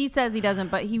 Secretly, he says he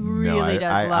doesn't, but he really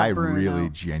does love Bruno. I really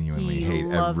genuinely hate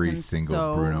every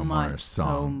single Bruno Mars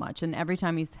song. So much. And every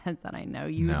time he says that, I know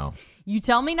you. No. You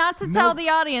tell me not to tell the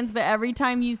audience, but every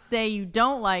time you say you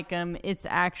don't like him, it's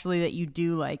actually that you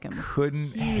do like him.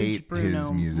 Couldn't hate Bruno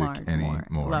his music anymore.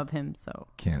 Love him so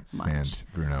Can't stand much.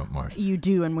 Bruno Mars. You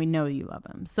do, and we know you love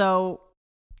him. So,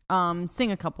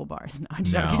 sing a couple bars. No, I'm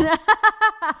joking. No.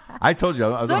 I told you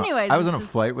I was on a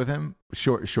flight with him,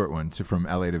 short one from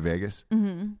LA to Vegas.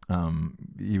 Mm-hmm.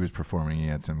 He was performing. He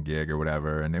had some gig or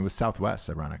whatever, and it was Southwest,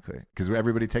 ironically, because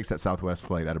everybody takes that Southwest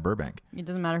flight out of Burbank. It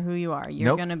doesn't matter who you are.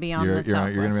 You're going to be on the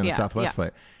Southwest. You're going to be on the Southwest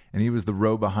flight. And he was the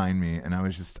row behind me, and I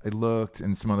looked,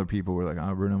 and some other people were like,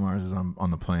 "Oh, Bruno Mars is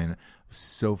on the plane." I was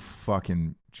so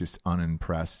fucking just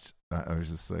unimpressed. I was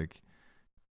just like,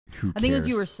 who cares? I think it was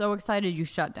you were so excited you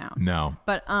shut down. No.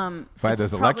 But if I had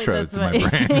those electrodes in my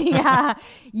brain. Yeah.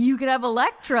 You could have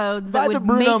electrodes that would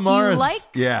make Mars, you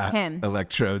like him.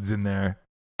 Electrodes in there.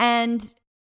 And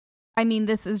I mean,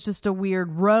 this is just a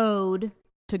weird road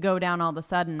to go down all of a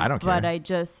sudden. I don't care.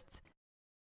 But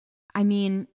I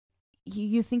mean,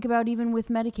 you think about even with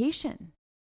medication,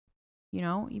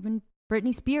 even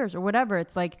Britney Spears or whatever.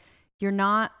 It's like you're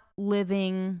not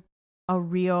living a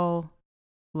real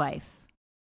life.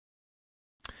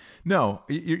 No,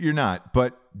 you're not.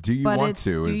 But do you want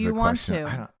to? Is the question?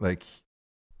 I don't,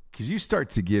 because you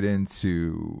start to get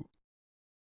into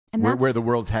where the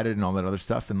world's headed and all that other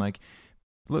stuff, and like,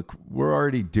 look, we're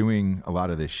already doing a lot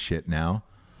of this shit now.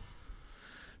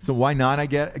 So why not? I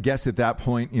guess at that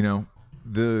point,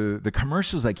 the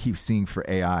commercials I keep seeing for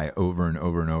AI over and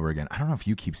over and over again. I don't know if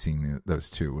you keep seeing those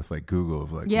too with like Google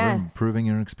of like, we're improving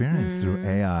your experience through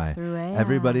AI. Through AI.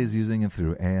 Everybody's using it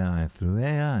through AI, through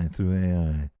AI, through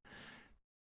AI.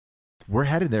 We're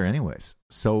headed there anyways.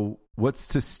 So what's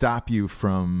to stop you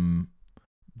from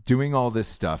doing all this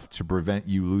stuff to prevent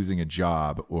you losing a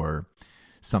job or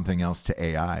something else to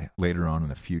AI later on in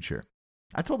the future?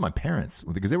 I told my parents,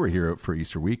 because they were here for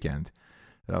Easter weekend,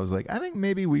 that I was like, I think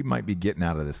maybe we might be getting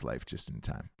out of this life just in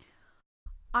time.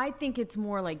 I think it's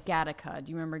more like Gattaca.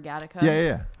 Do you remember Gattaca?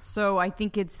 Yeah. So I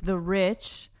think it's the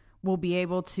rich will be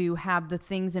able to have the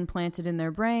things implanted in their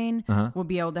brain, will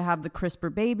be able to have the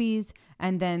CRISPR babies,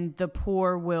 and then the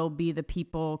poor will be the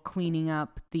people cleaning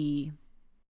up the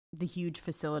huge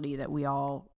facility that we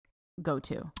all go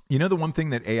to. You know the one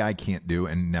thing that AI can't do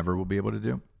and never will be able to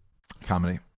do?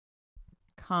 Comedy.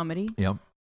 Yep.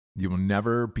 You will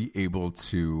never be able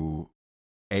to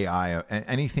AI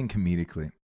anything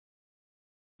comedically.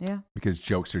 Yeah. Because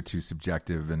jokes are too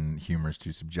subjective and humor is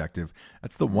too subjective.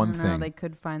 That's the one thing. They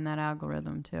could find that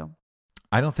algorithm too.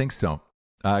 I don't think so.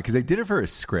 Because they did it for a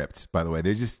script, by the way.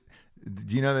 Do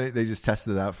you know they just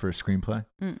tested it out for a screenplay?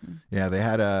 Mm-mm. Yeah, they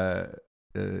had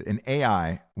an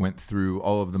AI went through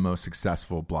all of the most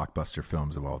successful blockbuster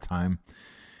films of all time.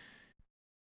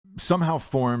 Somehow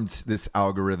formed this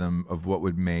algorithm of what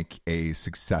would make a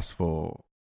successful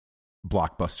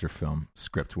blockbuster film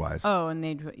script wise. Oh, and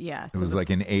it was like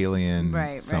an Alien,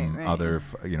 other,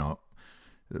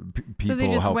 people so they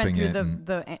just helping went through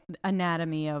the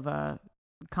anatomy of a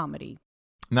comedy.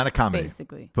 Not a comedy,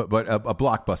 basically, but a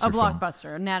blockbuster. A blockbuster,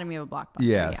 film. Anatomy of a blockbuster.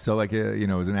 Yeah, so like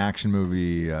it was an action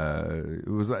movie. It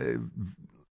was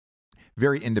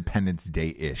very Independence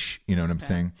Day-ish. You know what I'm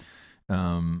saying?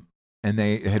 And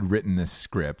they had written this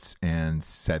script and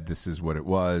said this is what it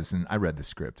was, and I read the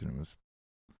script and it's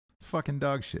fucking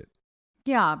dog shit.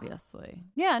 Yeah, obviously.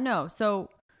 Yeah, no. So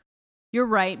you're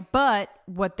right. But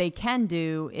what they can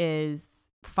do is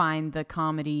find the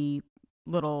comedy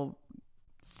little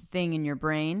thing in your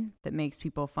brain that makes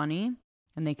people funny.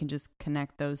 And they can just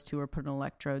connect those two or put an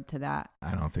electrode to that.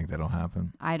 I don't think that'll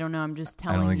happen. I don't know. I'm just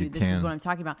telling you this is what I'm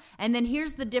talking about. And then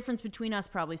here's the difference between us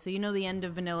probably. So you know the end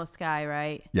of Vanilla Sky,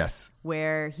 right? Yes.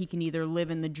 Where he can either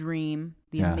live in the dream,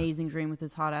 the amazing dream with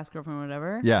his hot ass girlfriend or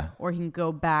whatever. Yeah. Or he can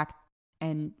go back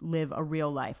and live a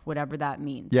real life, whatever that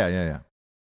means. Yeah.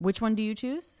 Which one do you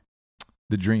choose?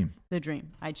 The dream. The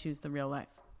dream. I choose the real life.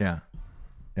 Yeah.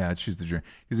 Yeah, I choose the dream.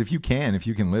 Because if you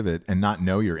can live it and not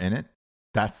know you're in it,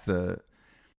 that's the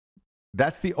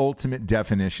ultimate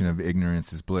definition of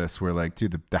ignorance is bliss, where like,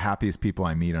 dude, the happiest people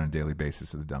I meet on a daily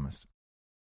basis are the dumbest.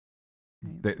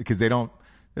 Because they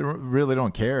really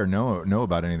don't care or know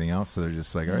about anything else. So they're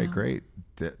just like, all right, great.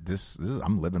 This is,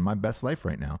 I'm living my best life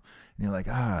right now. And you're like,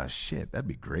 shit, that'd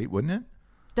be great, wouldn't it?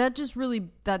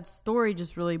 That story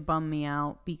just really bummed me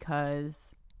out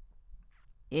because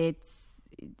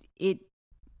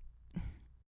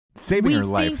saving her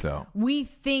life though. We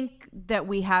think that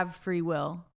we have free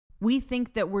will. We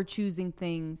think that we're choosing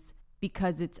things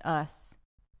because it's us.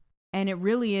 And it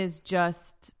really is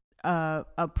just a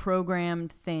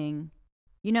programmed thing,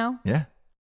 you know? Yeah.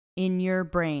 In your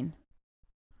brain.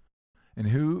 And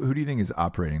who do you think is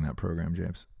operating that program,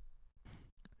 James?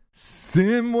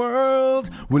 Sim world.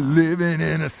 We're living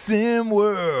in a sim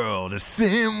world. A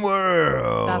sim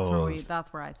world.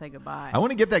 That's where I say goodbye. I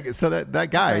want to get that. So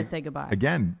that guy. I say goodbye.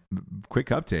 Again, quick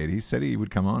update. He said he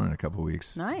would come on in a couple of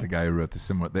weeks. Nice. The guy who wrote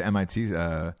the MIT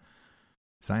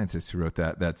scientist who wrote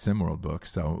that sim world book.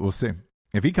 So we'll see.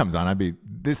 If he comes on,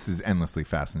 this is endlessly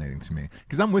fascinating to me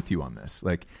because I'm with you on this.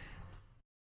 Like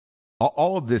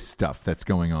all of this stuff that's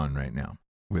going on right now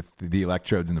with the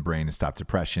electrodes in the brain to stop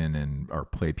depression or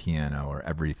play piano or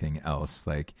everything else.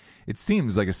 Like it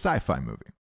seems like a sci-fi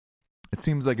movie. It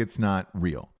seems like it's not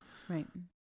real. Right.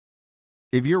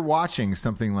 If you're watching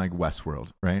something like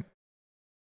Westworld, right?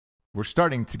 We're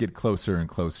starting to get closer and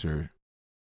closer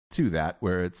to that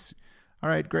where it's, all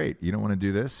right, great. You don't want to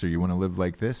do this or you want to live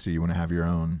like this or you want to have your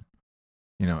own,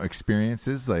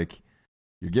 experiences. Like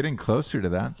you're getting closer to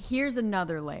that. Here's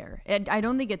another layer. I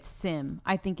don't think it's sim.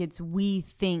 I think it's we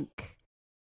think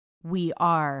we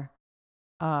are,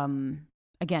 again,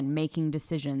 making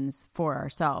decisions for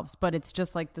ourselves. But it's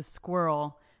just like the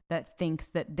squirrel that thinks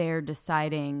that they're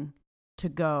deciding to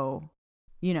go,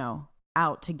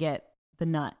 out to get the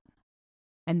nut.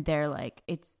 And they're like,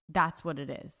 that's what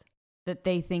it is. That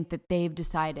they think that they've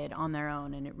decided on their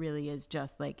own. And it really is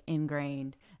just like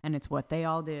ingrained. And it's what they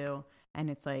all do. And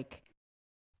it's like,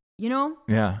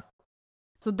 Yeah.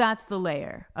 So that's the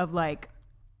layer of like,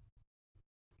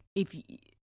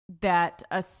 that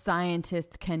a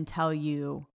scientist can tell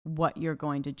you what you're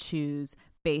going to choose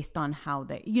based on how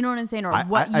they, you know what I'm saying? Or I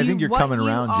think you're coming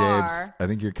around, James. I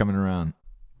think you're coming around.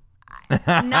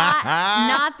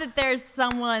 Not that there's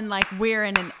someone like we're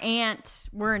in an ant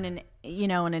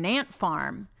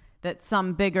farm that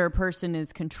some bigger person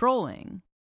is controlling.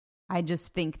 I just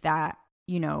think that,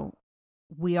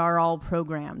 we are all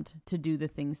programmed to do the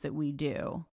things that we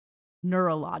do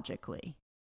neurologically.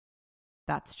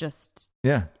 That's just,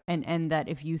 yeah. And that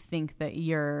if you think that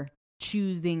you're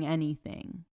choosing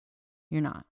anything, you're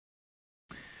not.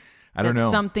 I don't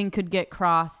know. Something could get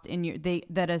crossed in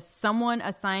a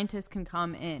scientist can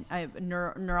come in, a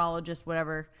neurologist,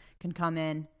 whatever, can come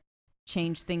in,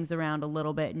 change things around a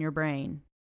little bit in your brain,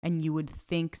 and you would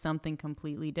think something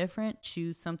completely different,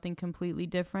 choose something completely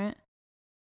different.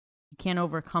 You can't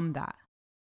overcome that,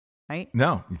 right?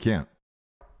 No, you can't.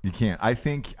 You can't. I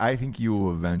think you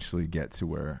will eventually get to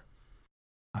where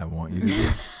I want you to be.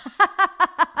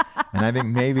 And I think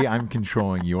maybe I'm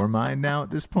controlling your mind now at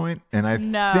this point. And I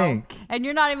think... And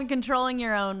you're not even controlling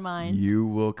your own mind. You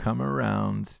will come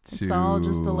around to... It's all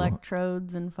just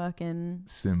electrodes and fucking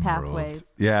sim pathways. World.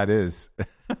 Yeah, it is.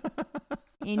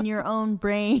 In your own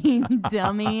brain,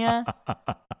 dummy.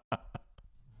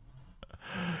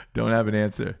 Don't have an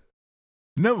answer.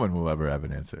 No one will ever have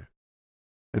an answer.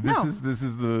 This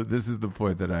is the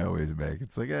point that I always make.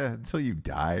 It's like until you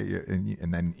die,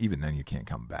 and then even then you can't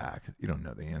come back. You don't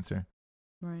know the answer.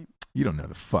 Right. You don't know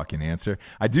the fucking answer.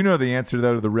 I do know the answer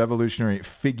though to the revolutionary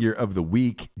figure of the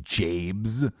week,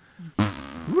 James.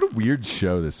 What a weird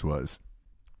show this was.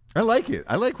 I like it.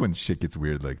 I like when shit gets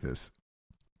weird like this.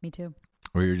 Me too.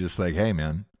 Where you're just like, hey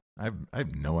man, I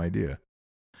have no idea.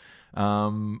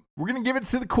 We're gonna give it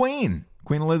to the Queen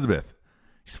Elizabeth.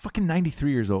 She's fucking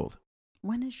 93 years old.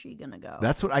 When is she gonna go?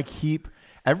 That's what I keep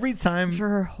every time. I'm sure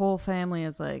her whole family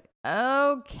is like,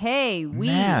 Okay, we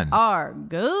are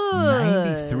good.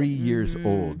 93 years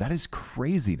old. That is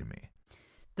crazy to me.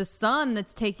 The son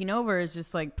that's taking over is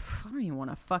just like, I don't even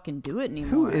want to fucking do it anymore.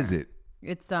 Who is it?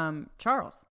 It's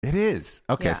Charles. It is.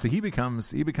 Okay, so he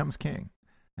becomes king.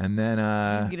 And then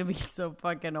he's gonna be so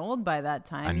fucking old by that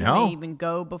time. I know. He may even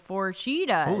go before she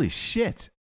does. Holy shit!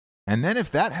 And then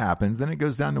if that happens, then it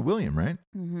goes down to William, right?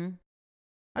 Mm-hmm.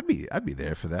 I'd be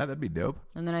there for that. That'd be dope.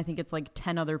 And then I think it's like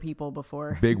 10 other people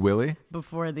before Big Willie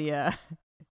before the other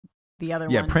one.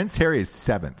 Yeah, Prince Harry is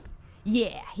 7th.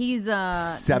 Yeah, he's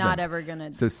 7th. Not ever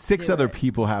gonna. So 6 other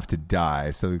people have to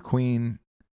die. So the Queen,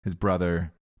 his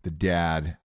brother, the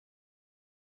dad.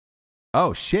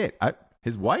 Oh shit!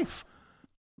 His wife.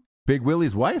 Big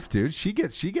Willie's wife, dude. She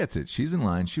gets it. She's in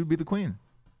line. She would be the queen.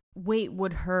 Wait,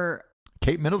 would her...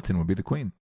 Kate Middleton would be the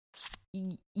queen.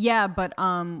 Yeah, but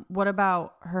what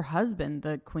about her husband,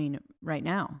 the queen, right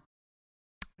now?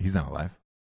 He's not alive.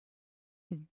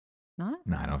 He's not?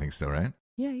 No, I don't think so, right?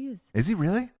 Yeah, he is. Is he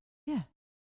really? Yeah.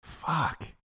 Fuck.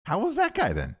 How was that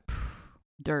guy then?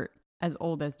 Dirt. As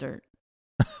old as dirt.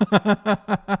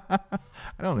 I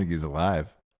don't think he's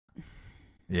alive.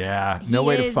 Yeah, no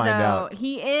way to find out.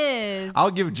 He is.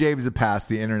 I'll give James a pass.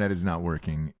 The internet is not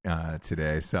working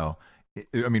today. So,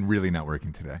 I mean, really not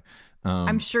working today.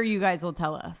 I'm sure you guys will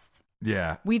tell us.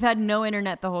 Yeah. We've had no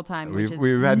internet the whole time, which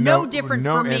we've had no different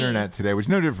for me. No internet today, which is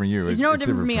no different for you. It's no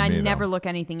different for me. I never look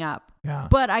anything up. Yeah.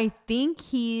 But I think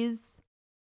he's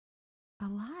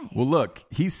alive. Well, look,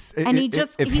 he's kind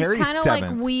of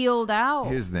like wheeled out.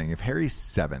 Here's the thing. If Harry's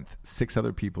 7th, 6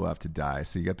 other people have to die.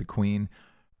 So you got the Queen,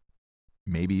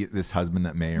 maybe this husband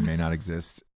that may or may not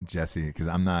exist, Jesse, because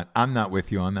I'm not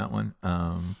with you on that one.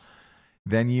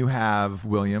 Then you have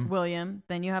William.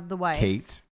 Then you have the wife.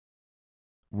 Kate.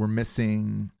 We're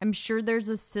missing... I'm sure there's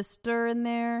a sister in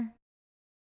there.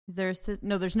 Is there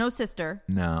no, there's no sister.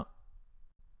 No.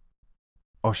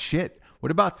 Oh, shit.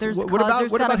 What about his new wife?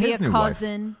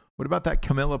 What about that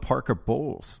Camilla Parker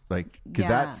Bowles? Like,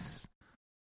 because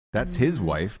that's his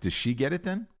wife. Does she get it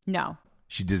then? No.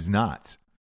 She does not.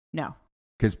 No.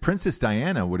 Because Princess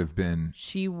Diana would have been...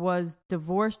 She was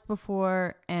divorced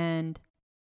before and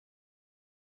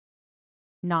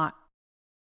not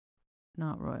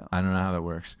royal. I don't know how that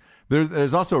works.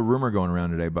 There's also a rumor going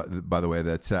around today, by the way,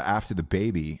 that after the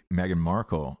baby, Meghan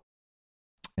Markle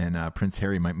and Prince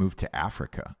Harry might move to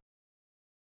Africa.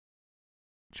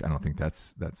 Which I don't think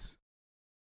that's so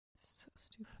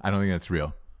stupid. I don't think that's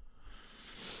real.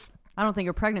 I don't think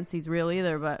her pregnancy's real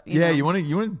either, but you really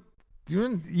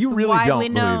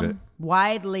don't believe it.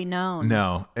 Widely known.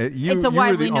 No, it's a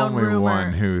widely known rumor.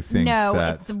 One who thinks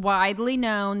it's widely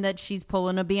known that she's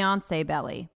pulling a Beyonce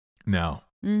belly. No.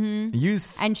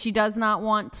 Mm-hmm. And she does not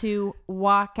want to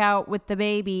walk out with the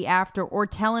baby after or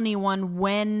tell anyone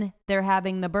when they're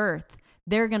having the birth.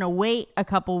 They're going to wait a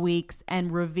couple weeks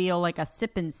and reveal like a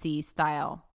sip and see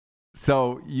style.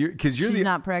 So she's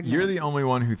not pregnant. You're the only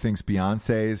one who thinks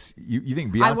Beyonce's. You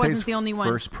think Beyonce's the only one.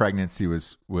 First pregnancy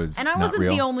was and I wasn't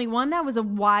real? The only one. That was a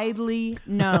widely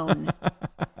known.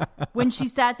 When she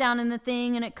sat down in the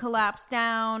thing and it collapsed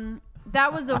down,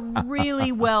 that was a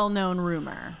really well known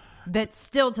rumor that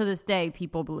still to this day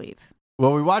people believe.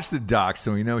 Well, we watched the doc,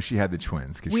 so we know she had the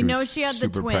twins. We know she had the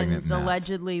twins.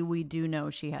 Allegedly, we do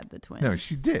know she had the twins. No,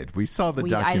 she did. We saw the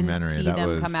documentary. I didn't see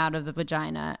them come out of the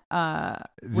vagina.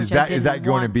 Is that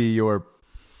going to be your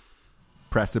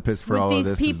precipice for all of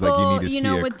this? People, is like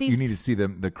you need to see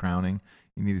the crowning.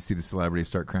 You need to see the celebrity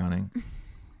start crowning.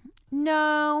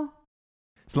 No.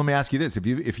 So let me ask you this: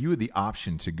 if you had the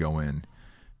option to go in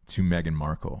to Meghan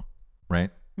Markle, right,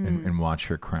 and watch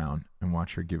her crown and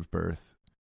watch her give birth,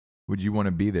 would you want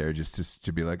to be there just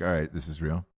to be like, all right, this is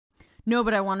real? No,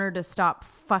 but I want her to stop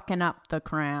fucking up the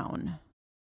crown.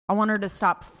 I want her to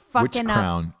stop fucking Which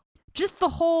crown? Up. Just the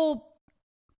whole...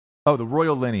 Oh, the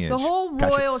royal lineage. The whole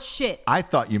royal shit. I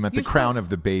thought you meant the crown of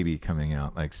the baby coming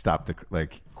out. Like,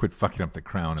 quit fucking up the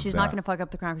crown. She's not going to fuck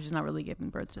up the crown because she's not really giving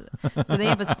birth to it. So they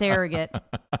have a surrogate.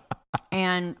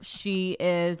 And she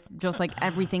is just like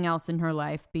everything else in her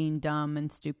life, being dumb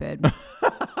and stupid.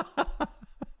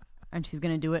 And she's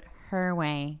going to do it her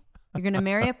way. You're going to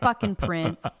marry a fucking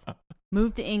prince,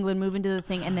 move to England, move into the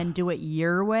thing, and then do it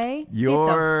your way? Get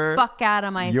the fuck out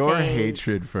of my face. Your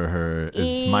hatred for her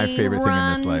is my favorite thing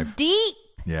in this life. Deep.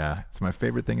 Yeah, it's my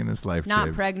favorite thing in this life, Not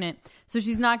James. pregnant. So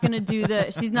she's not going to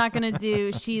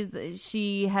do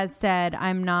she has said,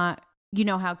 I'm not, you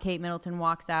know how Kate Middleton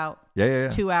walks out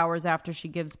 2 hours after she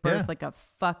gives birth like a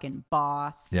fucking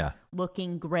boss. Yeah.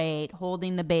 Looking great,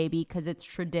 holding the baby because it's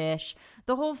tradition.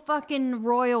 The whole fucking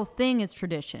royal thing is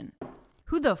tradition.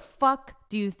 Who the fuck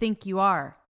do you think you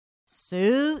are?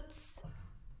 Suits.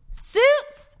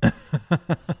 Suits.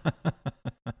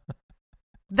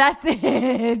 That's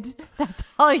it. That's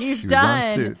all you've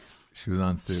done. She was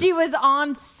on Suits. She was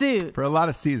on Suits. For a lot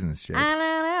of seasons, Jakes.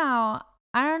 I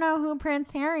don't know who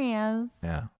Prince Harry is.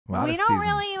 Yeah. We don't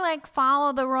really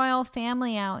follow the royal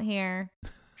family out here.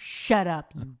 Shut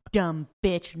up, you dumb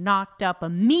bitch. Knocked up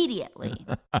immediately.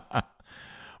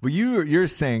 Well, you're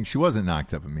saying she wasn't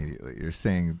knocked up immediately. You're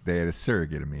saying they had a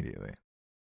surrogate immediately.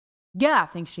 Yeah, I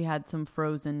think she had some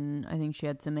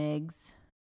eggs.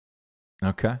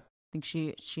 Okay. I think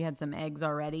she had some eggs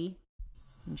already.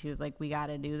 And she was like, we got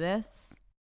to do this.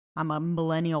 I'm a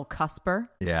millennial cusper.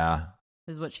 Yeah.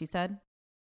 Is what she said.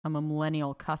 I'm a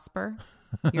millennial cusper.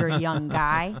 You're a young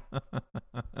guy.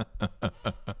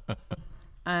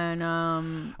 And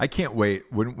I can't wait.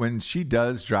 When she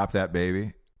does drop that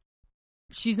baby.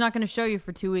 She's not going to show you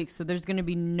for 2 weeks, so there's going to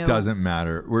be no... Doesn't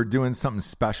matter. We're doing something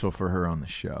special for her on the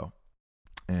show.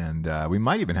 And we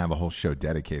might even have a whole show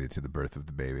dedicated to the birth of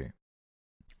the baby.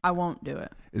 I won't do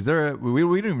it. Is there we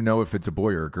don't even know if it's a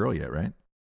boy or a girl yet, right?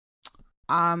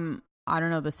 I don't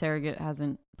know. The surrogate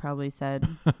hasn't probably said.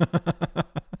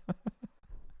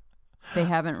 They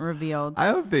haven't revealed. I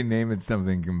hope they name it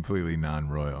something completely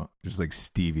non-royal. Just like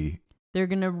Stevie. They're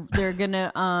gonna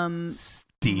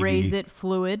raise it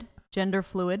fluid. Gender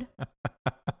fluid.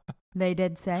 They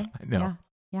did say. I know.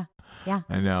 Yeah.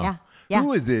 I know. Yeah. Who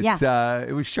was it? Yeah.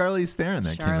 It was Charlize Theron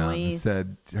that came out and said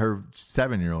her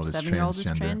 7-year-old is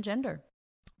transgender. Transgender.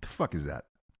 The fuck is that?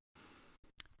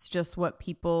 It's just what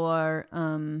people are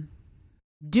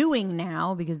doing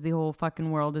now because the whole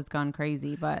fucking world has gone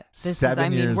crazy. But this is,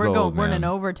 we're in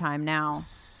overtime now.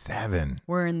 7.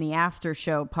 We're in the after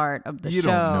show part of the show. You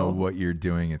don't know what you're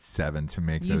doing at 7 to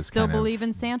make you those still kind believe of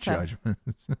in Santa.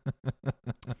 Judgments.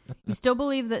 You still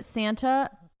believe that Santa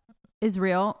is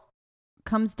real,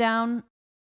 comes down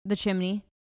the chimney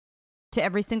to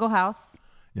every single house.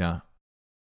 Yeah.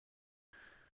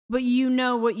 But you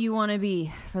know what you want to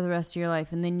be for the rest of your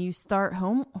life, and then you start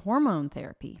hormone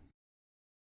therapy.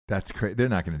 That's crazy. They're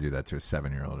not going to do that to a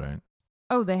 7-year-old, right?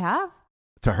 Oh, they have?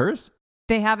 To hers?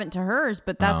 They haven't to hers,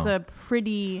 but that's a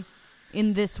pretty,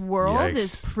 in this world, Yikes.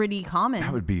 Is pretty common.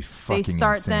 That would be fucking They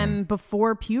start insane. them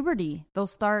before puberty. They'll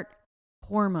start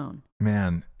hormone.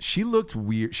 Man, she looked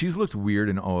weird. She's looked weird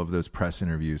in all of those press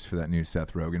interviews for that new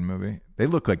Seth Rogen movie. They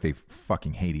look like they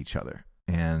fucking hate each other.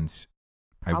 And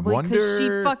probably I wonder... because she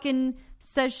fucking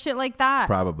says shit like that.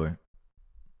 Probably.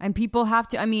 And people have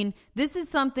to... I mean, this is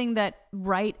something that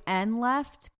right and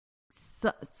left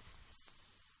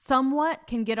somewhat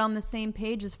can get on the same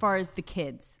page as far as the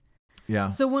kids. Yeah.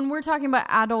 So when we're talking about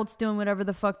adults doing whatever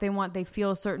the fuck they want, they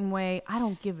feel a certain way, I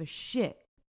don't give a shit.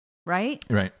 Right?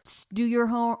 Right. Do your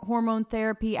hormone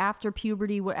therapy after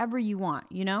puberty, whatever you want,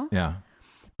 you know? Yeah.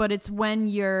 But it's when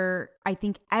I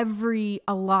think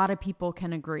a lot of people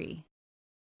can agree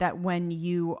that when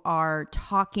you are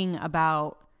talking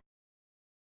about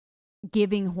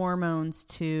giving hormones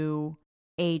to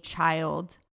a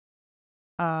child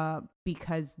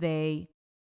because they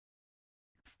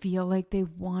feel like they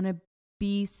want to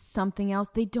be something else,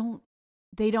 they don't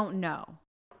know.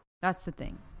 That's the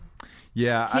thing.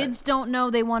 Yeah. Kids don't know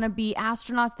they want to be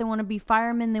astronauts. They want to be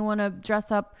firemen. They want to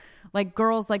dress up like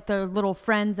girls, like their little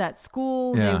friends at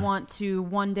school. Yeah. They want to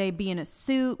one day be in a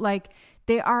suit. Like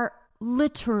they are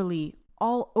literally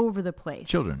all over the place.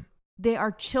 Children. They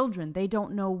are children. They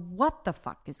don't know what the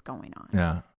fuck is going on.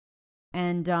 Yeah.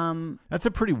 And that's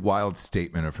a pretty wild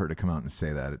statement of her to come out and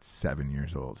say that at 7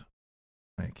 years old.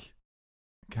 Like,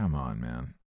 come on,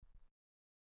 man.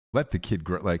 Let the kid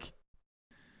grow. Like,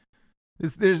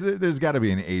 there's got to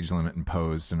be an age limit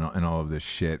imposed in all of this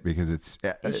shit because it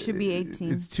should be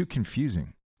 18. It's too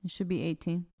confusing. It should be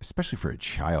 18, especially for a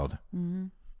child. Mm-hmm.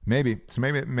 Maybe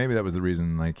that was the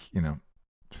reason. Like, you know,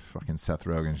 fucking Seth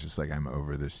Rogen's just like, I'm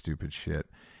over this stupid shit.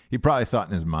 He probably thought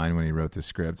in his mind when he wrote the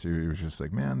script, he was just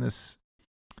like, man, this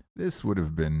would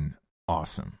have been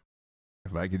awesome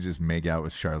if I could just make out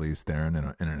with Charlize Theron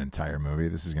in an entire movie.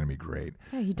 This is going to be great.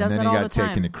 Yeah, he does. And then he got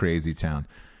taken to Crazy Town.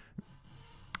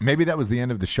 Maybe that was the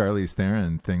end of the Charlize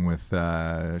Theron thing with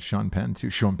Sean Penn too.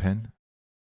 Sean Penn.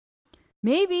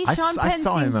 Maybe Sean Penn. I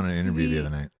saw him on an interview the other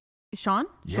night. Sean?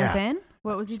 Yeah. Sean Penn?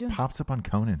 What was he doing? Pops up on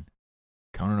Conan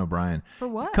O'Brien. For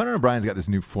what? Conan O'Brien's got this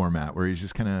new format where he's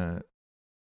just kind of,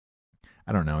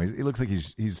 I don't know. He looks like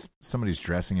he's somebody's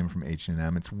dressing him from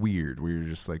H&M. It's weird. Where you're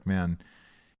just like, man,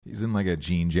 he's in like a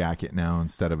jean jacket now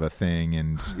instead of a thing,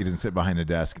 and he doesn't sit behind a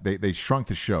desk. They shrunk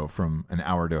the show from an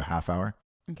hour to a half hour.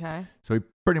 Okay. So he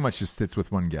pretty much just sits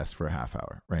with one guest for a half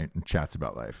hour, right, and chats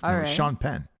about life. All right. Sean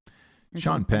Penn.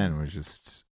 Sean Penn was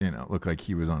just looked like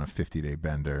he was on a 50-day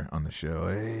bender on the show.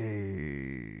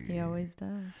 Hey. He always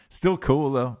does. Still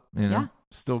cool, though.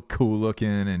 Still cool looking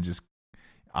and just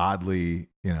oddly,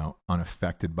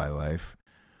 unaffected by life.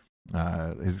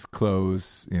 His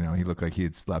clothes, he looked like he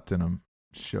had slept in them.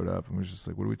 Showed up and was just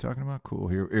like, what are we talking about? Cool.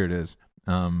 Here it is.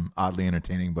 Oddly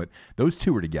entertaining. But those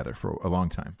two were together for a long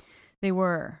time. They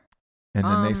were. And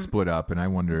then they split up, and I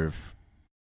wonder if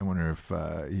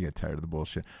he got tired of the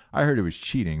bullshit. I heard it was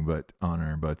cheating, but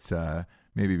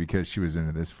maybe because she was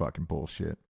into this fucking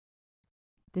bullshit.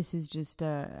 This is just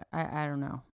I don't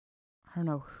know. I don't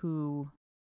know who.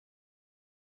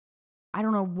 I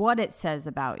don't know what it says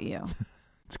about you.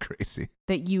 It's crazy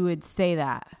that you would say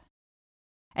that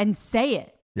and say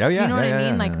it. Yeah, yeah. Do you know what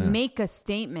I mean? Yeah. Make a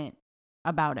statement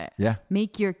about it. Yeah.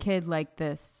 Make your kid like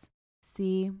this.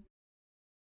 See.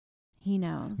 He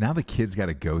knows. Now the kid's got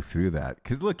to go through that.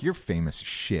 Because, look, you're famous as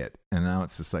shit. And now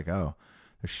it's just like, oh,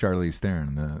 there's Charlize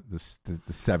Theron, the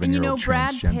 7-year-old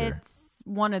transgender. Brad Pitt's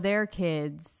one of their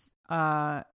kids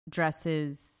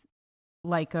dresses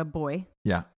like a boy.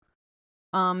 Yeah.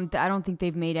 I don't think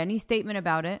they've made any statement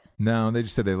about it. No, they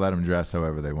just said they let them dress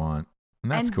however they want.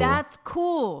 And that's cool. That's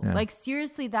cool. Yeah.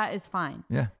 Seriously, that is fine.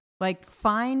 Yeah.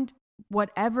 Find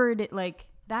whatever it is.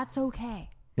 That's okay.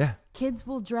 Yeah. Kids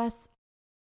will dress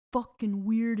fucking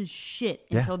weird as shit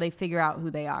until they figure out who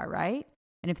they are, right?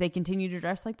 And if they continue to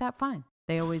dress like that, fine.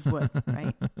 They always would,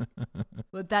 right?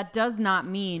 But that does not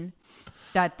mean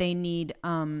that they need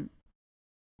hormone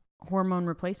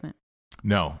replacement.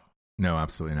 No,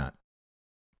 absolutely not.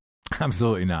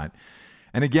 Absolutely not.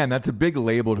 And again, that's a big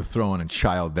label to throw on a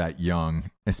child that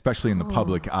young, especially in the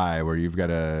public eye where you've got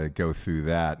to go through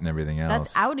that and everything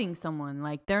else. That's outing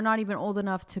someone. They're not even old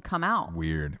enough to come out.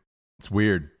 Weird. It's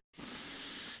weird.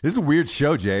 This is a weird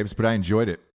show, James, but I enjoyed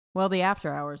it. Well, the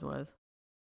After Hours was.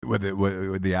 With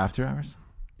the After Hours?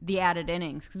 The added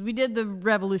innings. Because we did the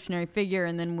revolutionary figure,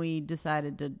 and then we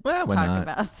decided to talk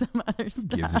about some other stuff.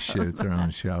 Who gives a shit? It's our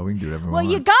own show. We can do whatever we want.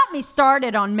 Well, you got me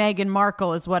started on Meghan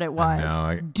Markle is what it was.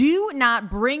 I know. Do not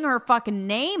bring her fucking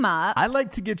name up. I like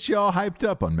to get you all hyped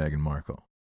up on Meghan Markle.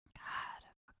 God, I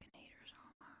fucking hate her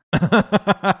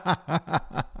so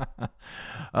much.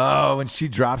 Oh, when she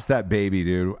drops that baby,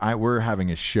 dude, we're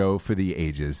having a show for the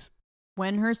ages.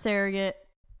 When her surrogate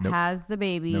has the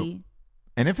baby. Nope.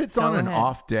 And if it's on an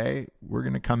off day, we're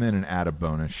going to come in and add a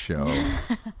bonus show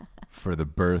for the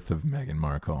birth of Meghan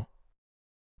Markle.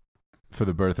 For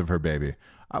the birth of her baby.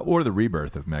 Or the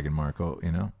rebirth of Meghan Markle,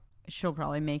 She'll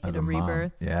probably make it a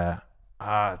rebirth. Mom. Yeah.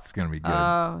 It's going to be good.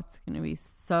 Oh, it's going to be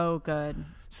so good.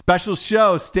 Special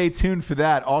show. Stay tuned for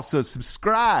that. Also,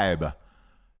 subscribe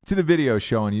to the video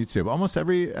show on YouTube. Almost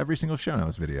every single show now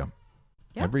is video.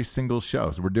 Yep. Every single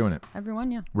show. So we're doing it.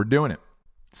 Everyone, yeah. We're doing it.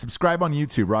 Subscribe on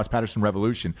YouTube, Ross Patterson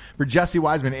Revolution. For Jesse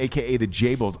Wiseman, a.k.a. The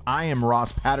Jables, I am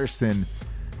Ross Patterson.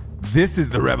 This is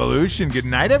The Revolution. Good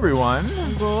night, everyone.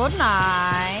 Good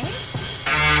night.